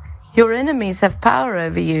 Otherwise, your enemies have power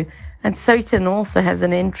over you, and Satan also has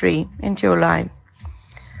an entry into your life.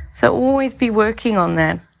 So always be working on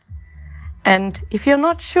that. And if you're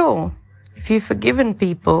not sure, if you've forgiven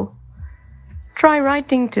people, try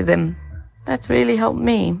writing to them. That's really helped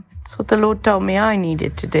me. It's what the Lord told me I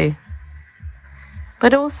needed to do.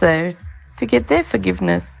 But also to get their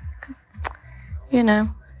forgiveness. Because,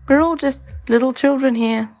 we're all just little children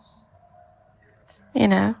here.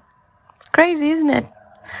 It's crazy, isn't it?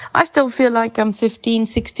 I still feel like I'm 15,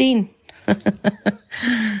 16.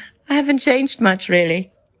 I haven't changed much,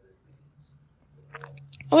 really.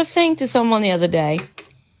 I was saying to someone the other day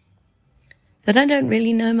that I don't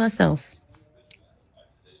really know myself.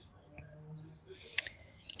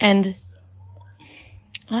 And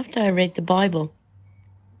after I read the Bible,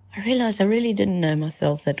 I realized I really didn't know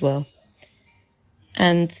myself that well.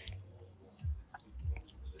 And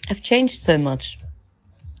I've changed so much.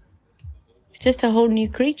 Just a whole new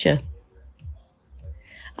creature.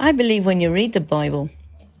 I believe when you read the Bible,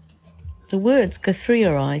 the words go through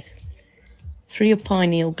your eyes, through your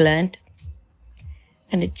pineal gland,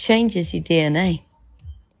 and it changes your DNA.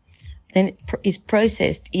 Then it is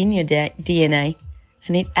processed in your DNA,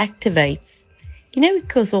 and it activates.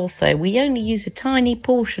 Because also we only use a tiny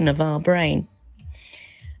portion of our brain.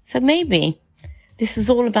 So maybe this is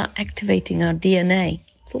all about activating our DNA.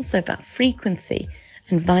 It's also about frequency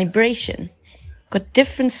and vibration. Got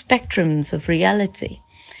different spectrums of reality.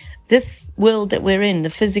 This world that we're in, the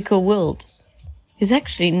physical world, is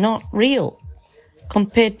actually not real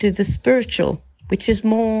compared to the spiritual, which is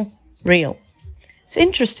more real. It's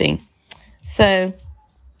interesting. So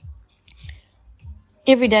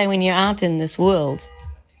every day when you're out in this world,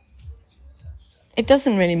 it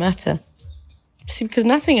doesn't really matter. See, because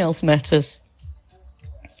nothing else matters.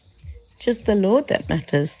 It's just the Lord that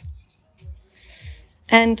matters.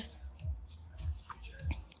 And,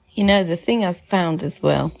 the thing I've found as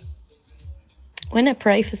well, when I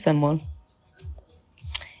pray for someone,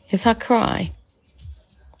 if I cry,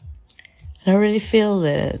 and I really feel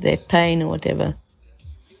their pain or whatever,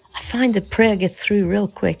 I find the prayer gets through real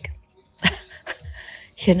quick.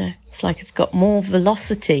 It's like it's got more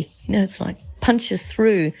velocity. It's like punches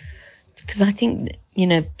through. Because I think,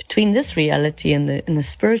 between this reality and the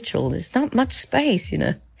spiritual, there's not much space,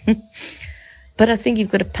 But I think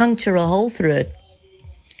you've got to puncture a hole through it.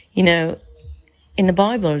 In the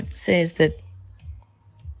Bible, it says that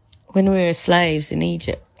when we were slaves in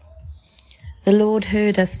Egypt, the Lord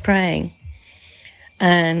heard us praying.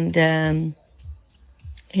 And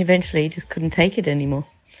eventually he just couldn't take it anymore.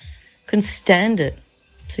 Couldn't stand it.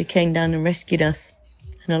 So he came down and rescued us.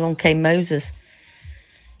 And along came Moses.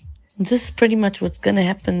 And this is pretty much what's going to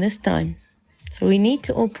happen this time. So we need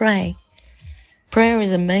to all pray. Prayer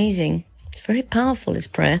is amazing. It's very powerful, is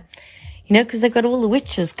prayer. Because they've got all the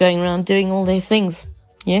witches going around doing all their things.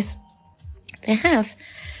 Yes? They have.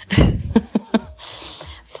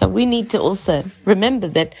 So we need to also remember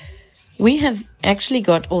that we have actually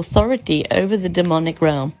got authority over the demonic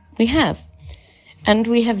realm. We have. And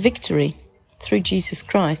we have victory through Jesus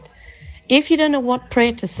Christ. If you don't know what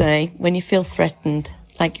prayer to say when you feel threatened,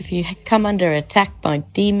 like if you come under attack by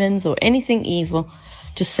demons or anything evil,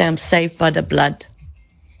 just say, I'm saved by the blood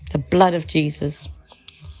of Jesus.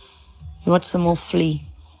 You watch them all flee.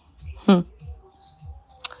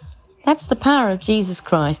 That's the power of Jesus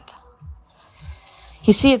Christ.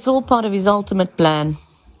 You see, it's all part of his ultimate plan.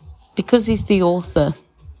 Because he's the author,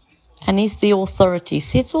 And he's the authority.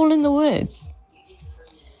 See, it's all in the words.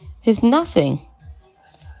 There's nothing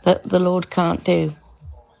that the Lord can't do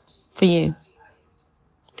for you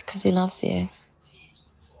because he loves you.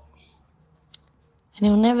 And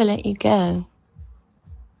he'll never let you go.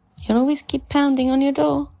 He'll always keep pounding on your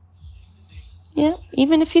door. Yeah,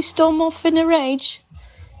 even if you storm off in a rage,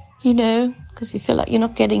 because you feel like you're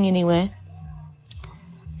not getting anywhere.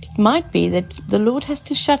 It might be that the Lord has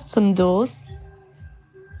to shut some doors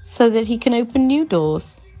so that he can open new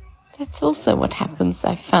doors. That's also what happens,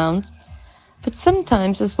 I've found. But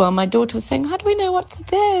sometimes as well, my daughter was saying, how do we know what to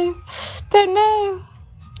do? Don't know.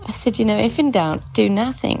 I said, if in doubt, do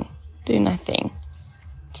nothing. Do nothing.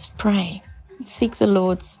 Just pray. Seek the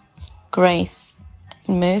Lord's grace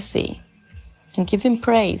and mercy and give him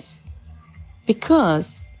praise.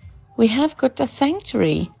 Because we have got a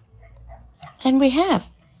sanctuary. And we have.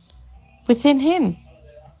 Within him.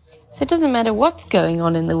 So it doesn't matter what's going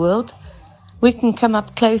on in the world. We can come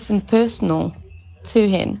up close and personal to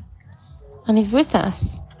him. And he's with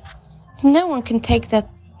us. So no one can take that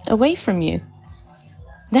away from you.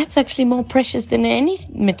 That's actually more precious than any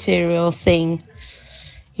material thing.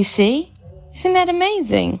 You see? Isn't that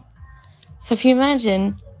amazing? So if you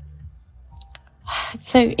imagine, it's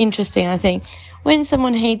so interesting, I think. When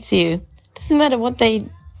someone hates you, it doesn't matter what they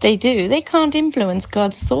do. They can't influence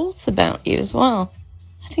God's thoughts about you as well.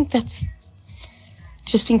 I think that's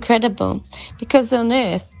just incredible. Because on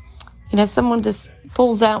earth, someone just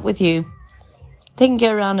falls out with you. They can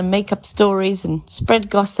go around and make up stories and spread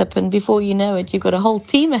gossip, and before you know it, you've got a whole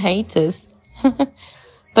team of haters.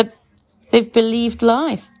 But they've believed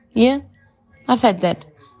lies. Yeah, I've had that.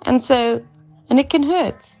 And it can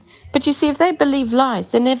hurt. But you see, if they believe lies,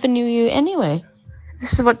 they never knew you anyway.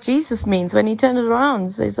 This is what Jesus means when he turns around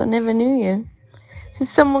and says, I never knew you. So if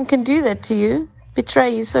someone can do that to you,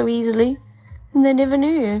 betray you so easily, and they never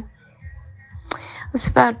knew you. It's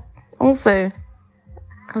about also,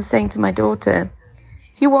 I was saying to my daughter,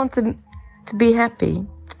 if you want to be happy,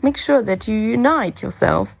 make sure that you unite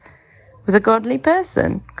yourself with a godly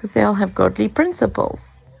person, because they'll have godly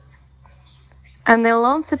principles. And they'll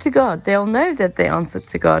answer to God. They'll know that they answer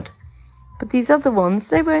to God. But these other ones,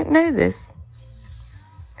 they won't know this.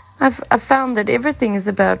 I've found that everything is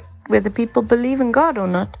about whether people believe in God or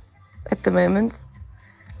not at the moment.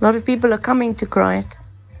 A lot of people are coming to Christ.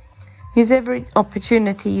 Use every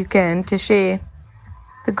opportunity you can to share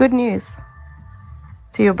the good news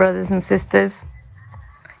to your brothers and sisters.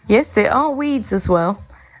 Yes, there are weeds as well.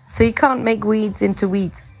 So you can't make weeds into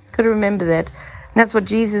weeds. You've got to remember that. And that's what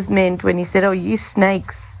Jesus meant when he said, oh, you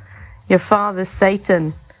snakes, your father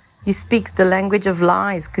Satan. You speak the language of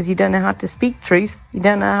lies because you don't know how to speak truth. You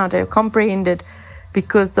don't know how to comprehend it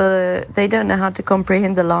because they don't know how to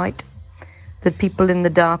comprehend the light. The people in the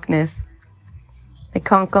darkness. They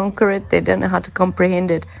can't conquer it. They don't know how to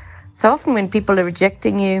comprehend it. So often when people are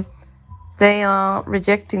rejecting you, they are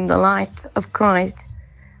rejecting the light of Christ,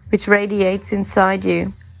 which radiates inside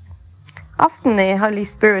you. Often the Holy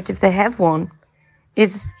Spirit, if they have one,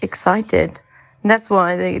 is excited. And that's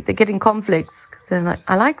why they're getting conflicts, because they're like,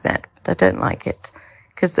 I like that, but I don't like it.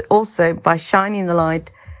 Because also, by shining the light,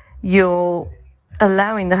 you're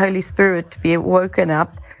allowing the Holy Spirit to be woken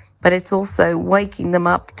up, but it's also waking them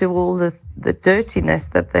up to all the dirtiness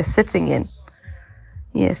that they're sitting in.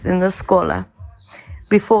 Yes, in the squalor,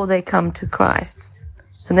 before they come to Christ.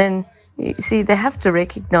 And then, you see, they have to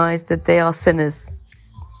recognize that they are sinners.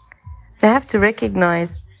 They have to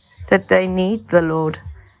recognize that they need the Lord,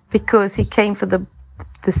 because he came for the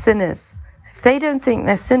sinners. If they don't think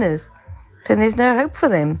they're sinners, then there's no hope for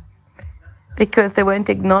them, because they won't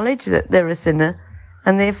acknowledge that they're a sinner,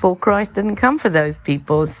 and therefore Christ didn't come for those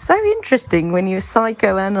people. It's so interesting when you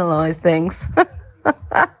psychoanalyze things.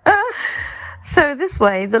 So this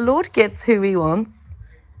way, the Lord gets who he wants,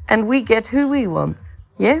 and we get who he wants.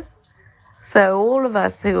 Yes? So all of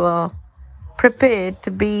us who are prepared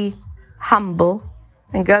to be humble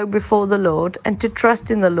and go before the Lord and to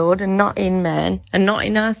trust in the Lord and not in man and not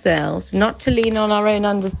in ourselves, not to lean on our own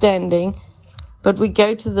understanding, but we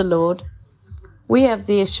go to the Lord, we have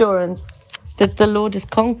the assurance that the Lord has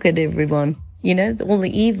conquered everyone, all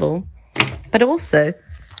the evil. But also,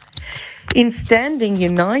 in standing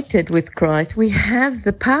united with Christ, we have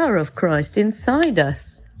the power of Christ inside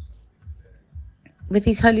us with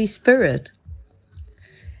his Holy Spirit.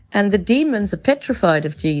 And the demons are petrified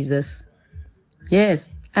of Jesus. Yes,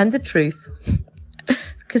 and the truth.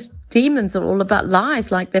 Because demons are all about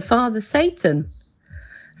lies, like their father Satan.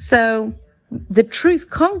 So the truth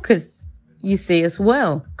conquers, you see, as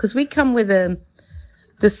well. Because we come with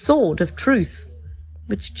the sword of truth,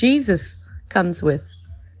 which Jesus comes with.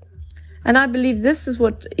 And I believe this is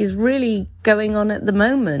what is really going on at the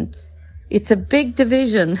moment. It's a big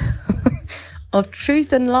division of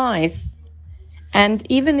truth and lies. And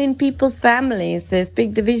even in people's families, there's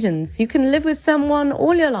big divisions. You can live with someone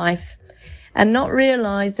all your life and not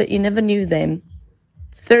realize that you never knew them.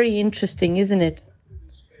 It's very interesting, isn't it?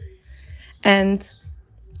 And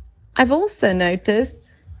I've also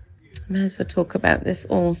noticed, I may as well talk about this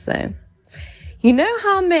also. You know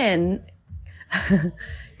how men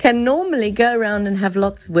can normally go around and have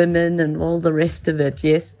lots of women and all the rest of it,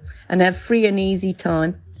 yes? And have free and easy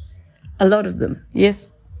time. A lot of them, yes?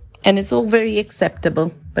 And it's all very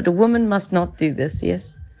acceptable. But a woman must not do this,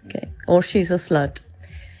 yes? Okay. Or she's a slut.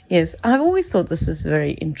 Yes, I've always thought this is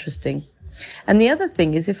very interesting. And the other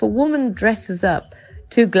thing is, if a woman dresses up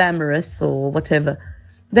too glamorous or whatever,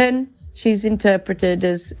 then she's interpreted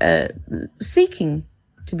as seeking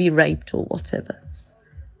to be raped or whatever.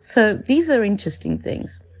 So these are interesting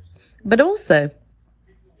things. But also,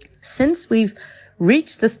 since we've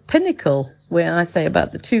reached this pinnacle where I say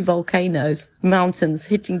about the two volcanoes, mountains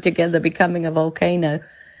hitting together, becoming a volcano,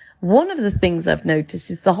 one of the things I've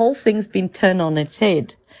noticed is the whole thing's been turned on its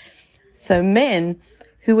head. So men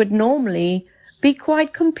who would normally be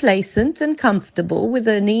quite complacent and comfortable with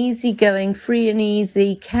an easygoing, free and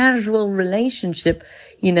easy, casual relationship,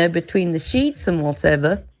 between the sheets and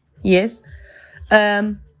whatever, yes,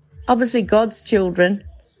 obviously God's children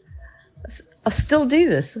still do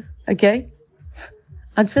this, okay?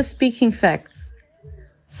 I'm just speaking facts.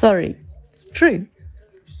 Sorry, it's true.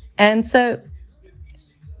 And so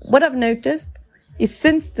what I've noticed is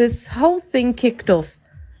since this whole thing kicked off,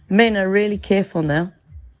 men are really careful now.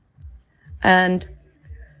 And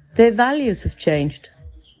their values have changed.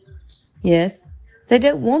 Yes. They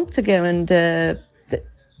don't want to go and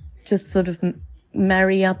just sort of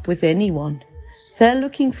marry up with anyone. They're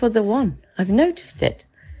looking for the one. I've noticed it.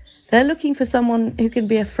 They're looking for someone who can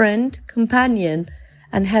be a friend, companion,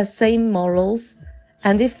 and has same morals.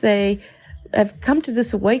 And if they have come to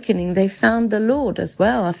this awakening, they found the Lord as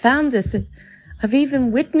well. I found this. I've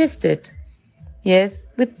even witnessed it. Yes,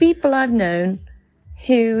 with people I've known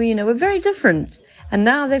who, were very different. And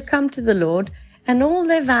now they've come to the Lord and all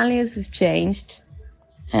their values have changed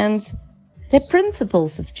and their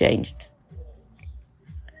principles have changed.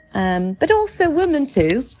 But also women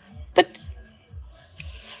too. But,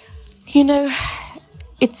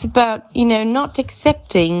 it's about, not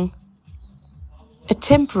accepting a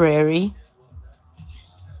temporary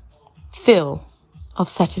fill of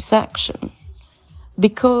satisfaction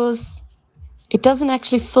because it doesn't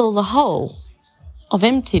actually fill the hole of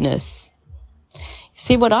emptiness.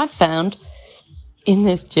 See what I found in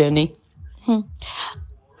this journey?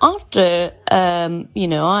 After,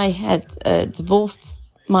 I had divorced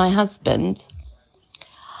my husband,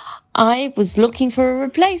 I was looking for a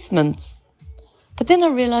replacement. But then I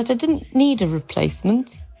realized I didn't need a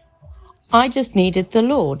replacement. I just needed the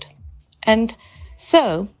Lord. And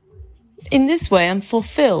so, in this way, I'm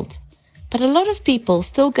fulfilled. But a lot of people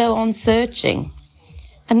still go on searching.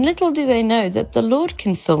 And little do they know that the Lord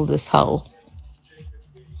can fill this hole.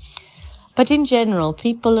 But in general,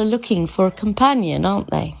 people are looking for a companion,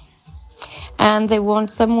 aren't they? And they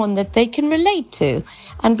want someone that they can relate to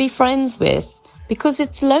and be friends with, because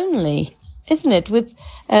it's lonely, isn't it, with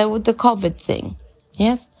the COVID thing?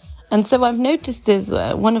 Yes? And so I've noticed there's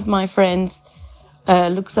one of my friends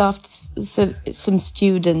looks after some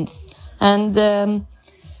students, and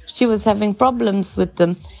she was having problems with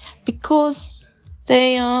them because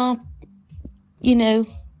they are,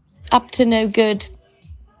 up to no good,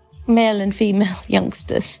 male and female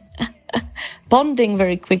youngsters, bonding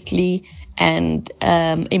very quickly, and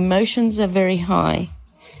emotions are very high.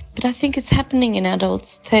 But I think it's happening in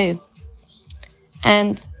adults too.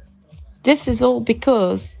 And this is all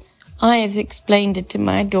because I have explained it to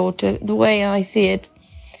my daughter. The way I see it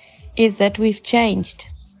is that we've changed,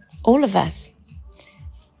 all of us.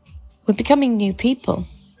 We're becoming new people.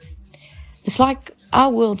 It's like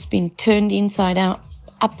our world's been turned inside out,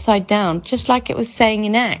 upside down, just like it was saying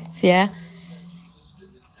in Acts, yeah?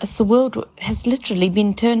 As the world has literally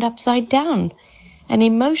been turned upside down. And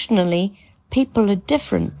emotionally, people are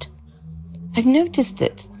different. I've noticed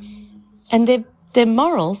it. And their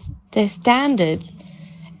morals, their standards,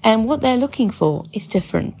 and what they're looking for is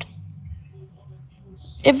different.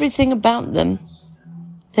 Everything about them,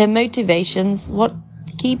 their motivations, what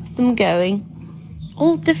keeps them going,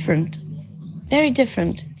 all different. Very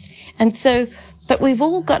different. And so, but we've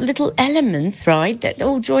all got little elements, right, that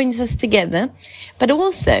all joins us together. But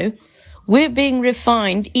also, we're being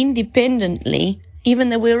refined independently, even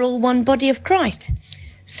though we're all one body of Christ.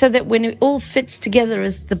 So that when it all fits together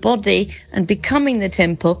as the body and becoming the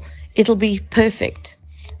temple, it'll be perfect.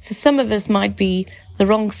 So some of us might be the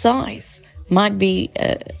wrong size, might be,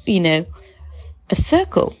 a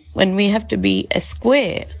circle when we have to be a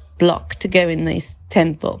square block to go in this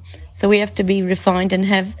temple. So we have to be refined and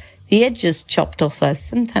have the edges chopped off us.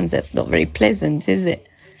 Sometimes that's not very pleasant, is it?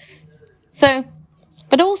 So,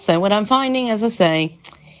 but also what I'm finding, as I say,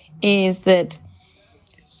 is that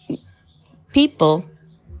people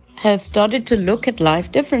have started to look at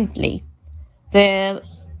life differently. They're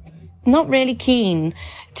not really keen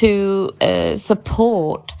to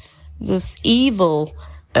support this evil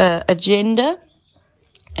agenda,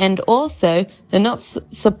 and also they're not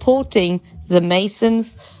supporting the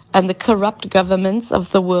Masons and the corrupt governments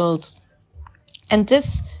of the world. And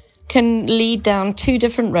this can lead down two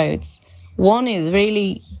different roads. One is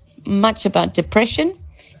really much about depression,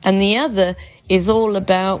 and the other is all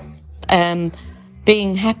about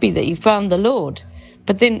being happy that you found the Lord.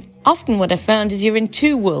 But then often what I found is you're in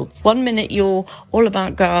two worlds. 1 minute you're all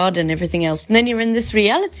about God and everything else, and then you're in this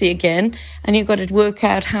reality again, and you've got to work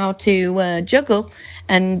out how to juggle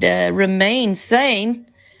and remain sane,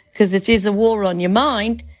 because it is a war on your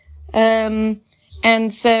mind.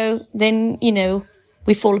 And so then,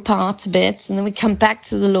 we fall apart a bit, and then we come back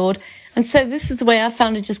to the Lord. And so this is the way I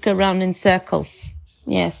found it, just go around in circles.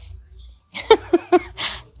 Yes.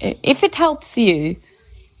 If it helps you,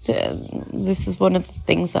 this is one of the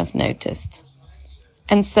things I've noticed.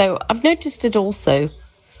 And so I've noticed it also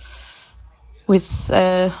with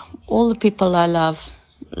all the people I love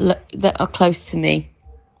that are close to me.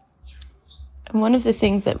 And one of the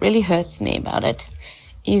things that really hurts me about it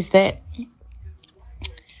is that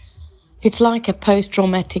it's like a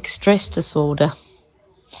post-traumatic stress disorder.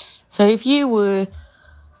 So if you were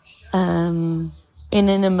in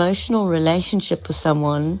an emotional relationship with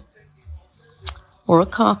someone, or a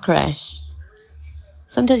car crash,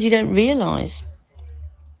 sometimes you don't realize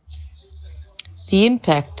the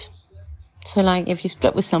impact. So like if you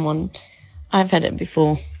split with someone, I've had it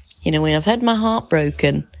before, when I've had my heart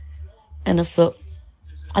broken, and I've thought,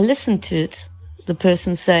 I listened to it, the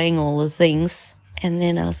person saying all the things, and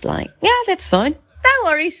then I was like, yeah, that's fine, no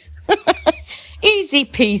worries. Easy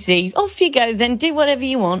peasy, off you go then, do whatever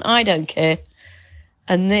you want, I don't care.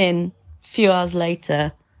 And then a few hours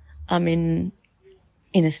later, I'm in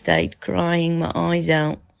a state crying my eyes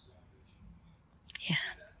out. Yeah.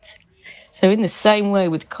 So in the same way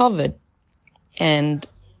with COVID and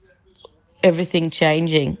everything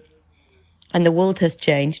changing, and the world has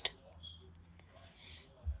changed,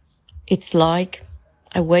 it's like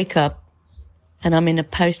I wake up and I'm in a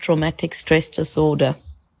post-traumatic stress disorder.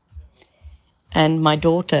 And my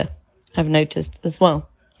daughter, I've noticed as well.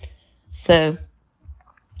 So,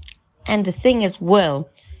 and the thing as well,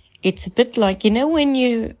 it's a bit like, when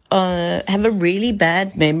you have a really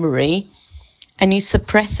bad memory and you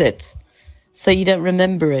suppress it so you don't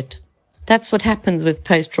remember it. That's what happens with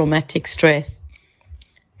post-traumatic stress.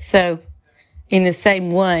 So, in the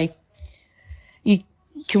same way, you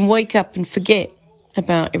can wake up and forget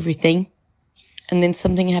about everything, and then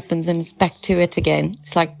something happens and it's back to it again.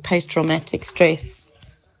 It's like post-traumatic stress.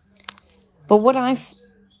 But what I've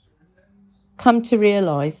come to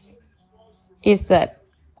realize is that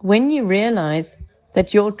when you realize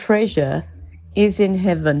that your treasure is in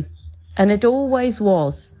heaven, and it always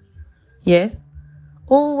was, yes,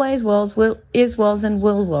 always was, was and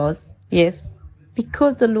will was, yes,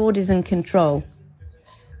 because the Lord is in control.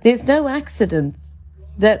 There's no accidents,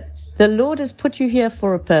 that the Lord has put you here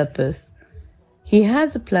for a purpose. He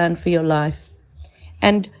has a plan for your life.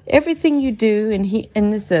 And everything you do in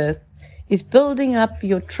this earth is building up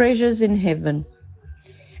your treasures in heaven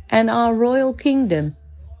and our royal kingdom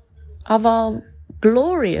of our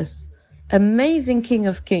glorious, amazing King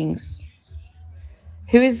of Kings,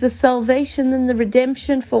 who is the salvation and the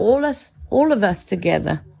redemption for all of us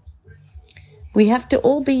together. We have to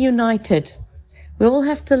all be united. We all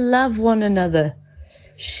have to love one another,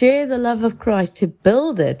 share the love of Christ, to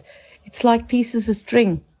build it. It's like pieces of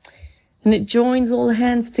string, and it joins all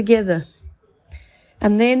hands together.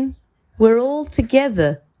 And then we're all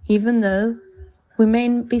together, even though we may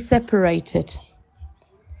be separated.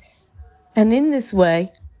 And in this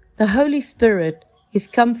way, the Holy Spirit is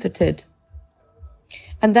comforted.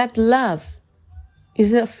 And that love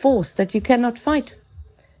is a force that you cannot fight.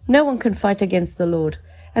 No one can fight against the Lord.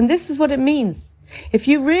 And this is what it means. If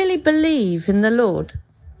you really believe in the Lord,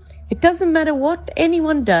 it doesn't matter what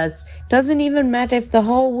anyone does. Doesn't even matter if the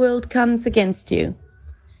whole world comes against you.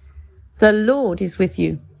 The Lord is with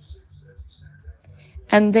you.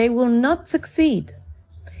 And they will not succeed.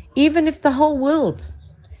 Even if the whole world,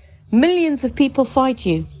 millions of people fight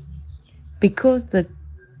you. Because the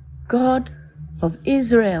God of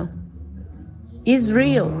Israel is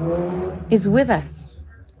real, is with us,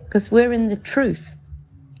 because we're in the truth.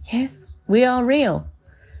 Yes, we are real.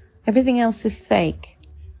 Everything else is fake.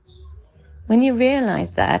 When you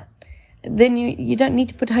realize that, then you don't need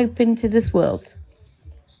to put hope into this world.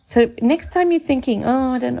 So next time you're thinking, oh,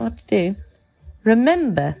 I don't know what to do,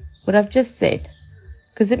 remember what I've just said,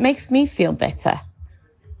 because it makes me feel better.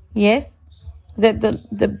 Yes, that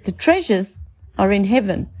the treasures are in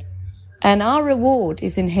heaven, and our reward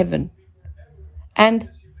is in heaven. And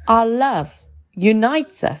our love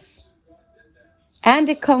unites us, and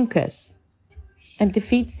it conquers and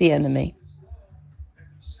defeats the enemy.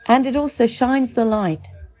 And it also shines the light.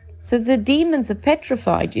 So the demons are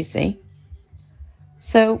petrified, you see.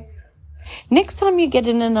 So next time you get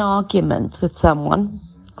in an argument with someone,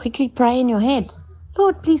 quickly pray in your head,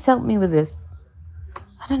 Lord, please help me with this.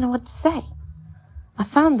 I don't know what to say. I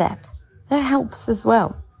found that helps as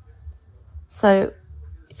well. So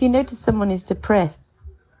if you notice someone is depressed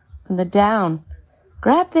and they're down,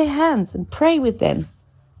 grab their hands and pray with them.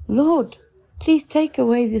 Lord, please take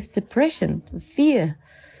away this depression, fear,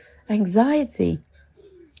 anxiety.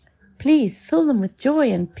 Please fill them with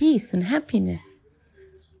joy and peace and happiness.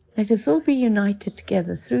 Let us all be united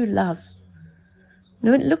together through love.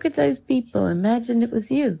 Look at those people. Imagine it was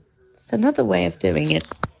you. It's another way of doing it.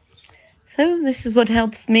 So this is what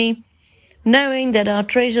helps me, knowing that our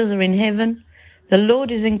treasures are in heaven, the Lord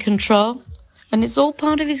is in control, and it's all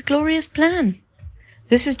part of his glorious plan.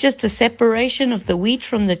 This is just a separation of the wheat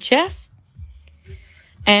from the chaff,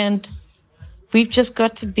 and we've just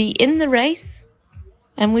got to be in the race,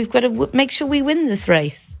 and we've got to make sure we win this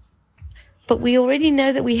race. But we already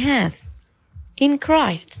know that we have, in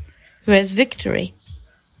Christ, who has victory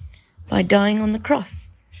by dying on the cross.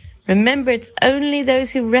 Remember, it's only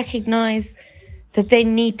those who recognize that they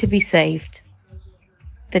need to be saved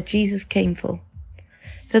that Jesus came for.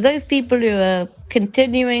 So those people who are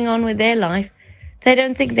continuing on with their life, they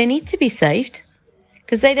don't think they need to be saved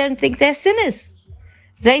because they don't think they're sinners.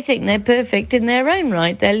 They think they're perfect in their own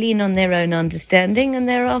right. They lean on their own understanding, and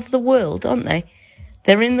they're of the world, aren't they?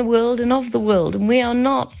 They're in the world and of the world, and we are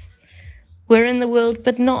not. We're in the world,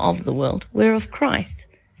 but not of the world. We're of Christ,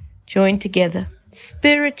 joined together,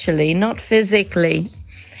 spiritually, not physically.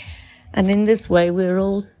 And in this way, we're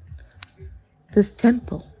all, this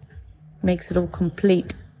temple makes it all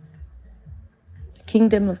complete. The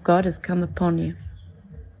kingdom of God has come upon you.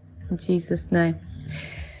 In Jesus' name.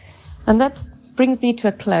 And that brings me to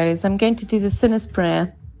a close. I'm going to do the sinner's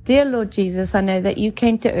prayer. Dear Lord Jesus, I know that you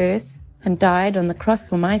came to earth and died on the cross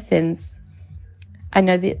for my sins. I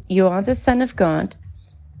know that you are the Son of God.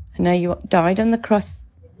 I know you died on the cross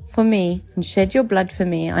for me and shed your blood for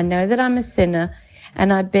me. I know that I'm a sinner,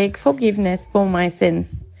 and I beg forgiveness for my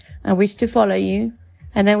sins. I wish to follow you,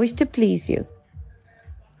 and I wish to please you.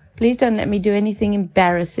 Please don't let me do anything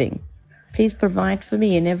embarrassing. Please provide for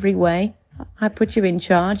me in every way. I put you in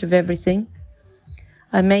charge of everything.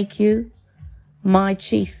 I make you my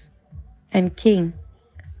chief and king,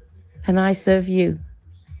 and I serve you.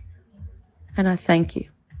 And I thank you.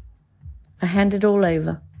 I hand it all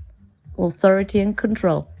over, authority and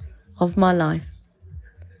control of my life.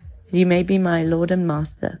 You may be my Lord and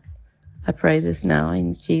Master. I pray this now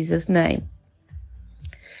in Jesus' name.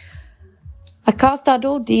 I cast out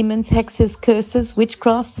all demons, hexes, curses,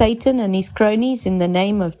 witchcraft, Satan and his cronies in the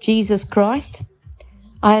name of Jesus Christ.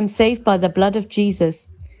 I am saved by the blood of Jesus.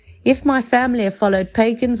 If my family have followed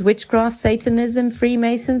pagans, witchcraft, Satanism,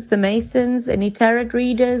 Freemasons, the Masons, any tarot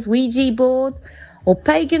readers, Ouija boards, or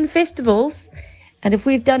pagan festivals, and if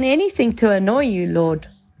we've done anything to annoy you, Lord,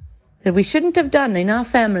 that we shouldn't have done in our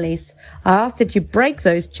families, I ask that you break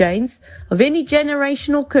those chains of any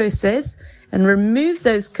generational curses and remove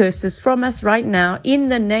those curses from us right now in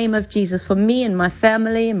the name of Jesus, for me and my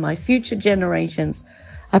family and my future generations.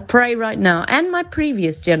 I pray right now, and my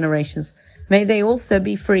previous generations, may they also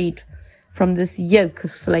be freed from this yoke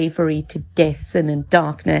of slavery to death, sin, and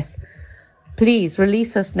darkness. Please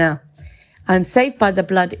release us now. I'm saved by the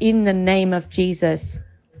blood in the name of Jesus.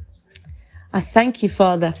 I thank you,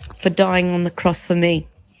 Father, for dying on the cross for me.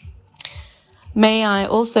 May I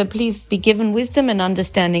also please be given wisdom and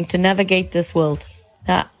understanding to navigate this world,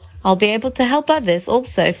 that I'll be able to help others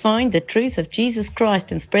also find the truth of Jesus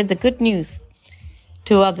Christ and spread the good news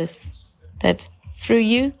to others, that through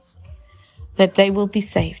you, that they will be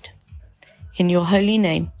saved. In your holy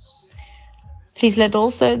name. Please let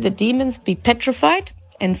also the demons be petrified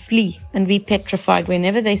and flee and be petrified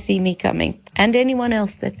whenever they see me coming, and anyone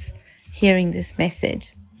else that's hearing this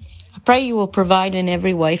message. I pray you will provide in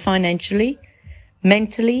every way, financially,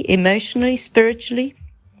 mentally, emotionally, spiritually,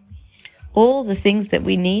 all the things that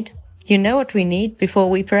we need. You know what we need before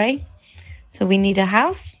we pray. So we need a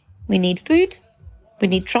house, we need food, we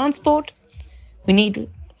need transport, we need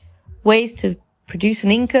ways to produce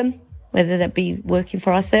an income, whether that be working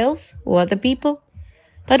for ourselves or other people,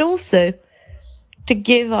 but also to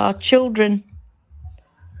give our children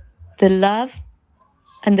the love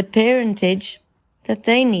and the parentage that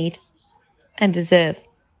they need and deserve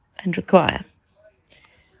and require.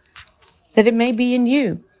 That it may be in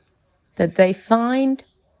you, that they find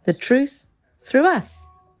the truth through us.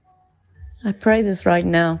 I pray this right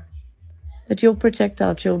now, that you'll protect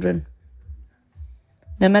our children,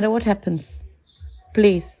 no matter what happens,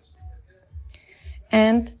 please.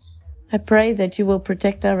 And I pray that you will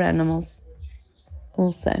protect our animals,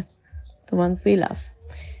 also, the ones we love.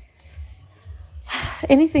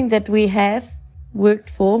 Anything that we have worked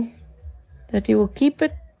for, that you will keep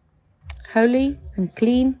it holy and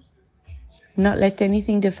clean, not let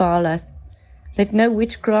anything defile us. Let no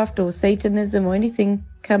witchcraft or Satanism or anything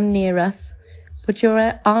come near us. Put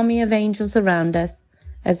your army of angels around us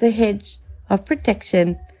as a hedge of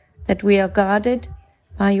protection, that we are guarded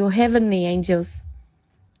by your heavenly angels,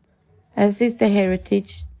 as is the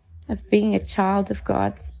heritage of being a child of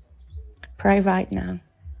God's. Pray right now.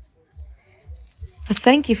 I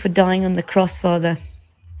thank you for dying on the cross, Father.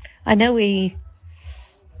 I know we've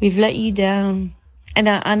let you down, and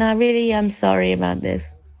I really am sorry about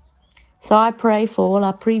this. So I pray for all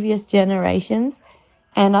our previous generations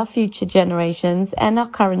and our future generations and our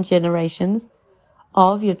current generations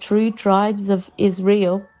of your true tribes of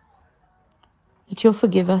Israel, that you'll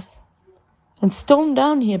forgive us and storm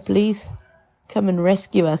down here, please. Come and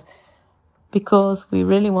rescue us, because we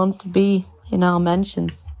really want to be in our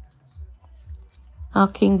mansions, our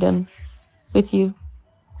kingdom with you,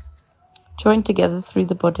 joined together through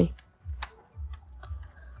the body.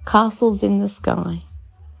 Castles in the sky.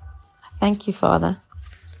 I thank you, Father.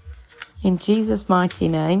 In Jesus' mighty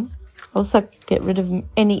name. Also get rid of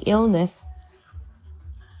any illness.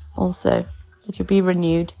 Also, that you'll be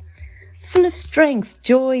renewed, full of strength,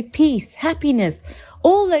 joy, peace, happiness,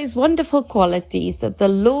 all those wonderful qualities that the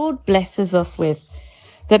Lord blesses us with.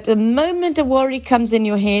 That the moment a worry comes in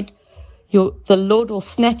your head, the Lord will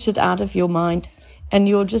snatch it out of your mind, and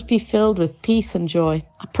you'll just be filled with peace and joy.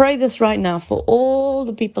 I pray this right now for all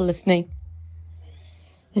the people listening,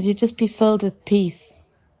 that you just be filled with peace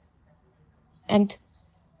and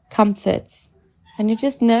comforts, and you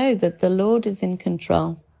just know that the Lord is in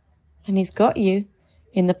control, and He's got you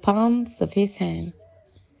in the palms of His hands.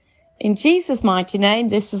 In Jesus' mighty name,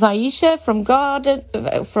 this is Aisha from God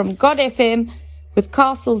FM with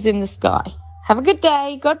Castles in the Sky. Have a good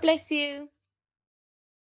day. God bless you.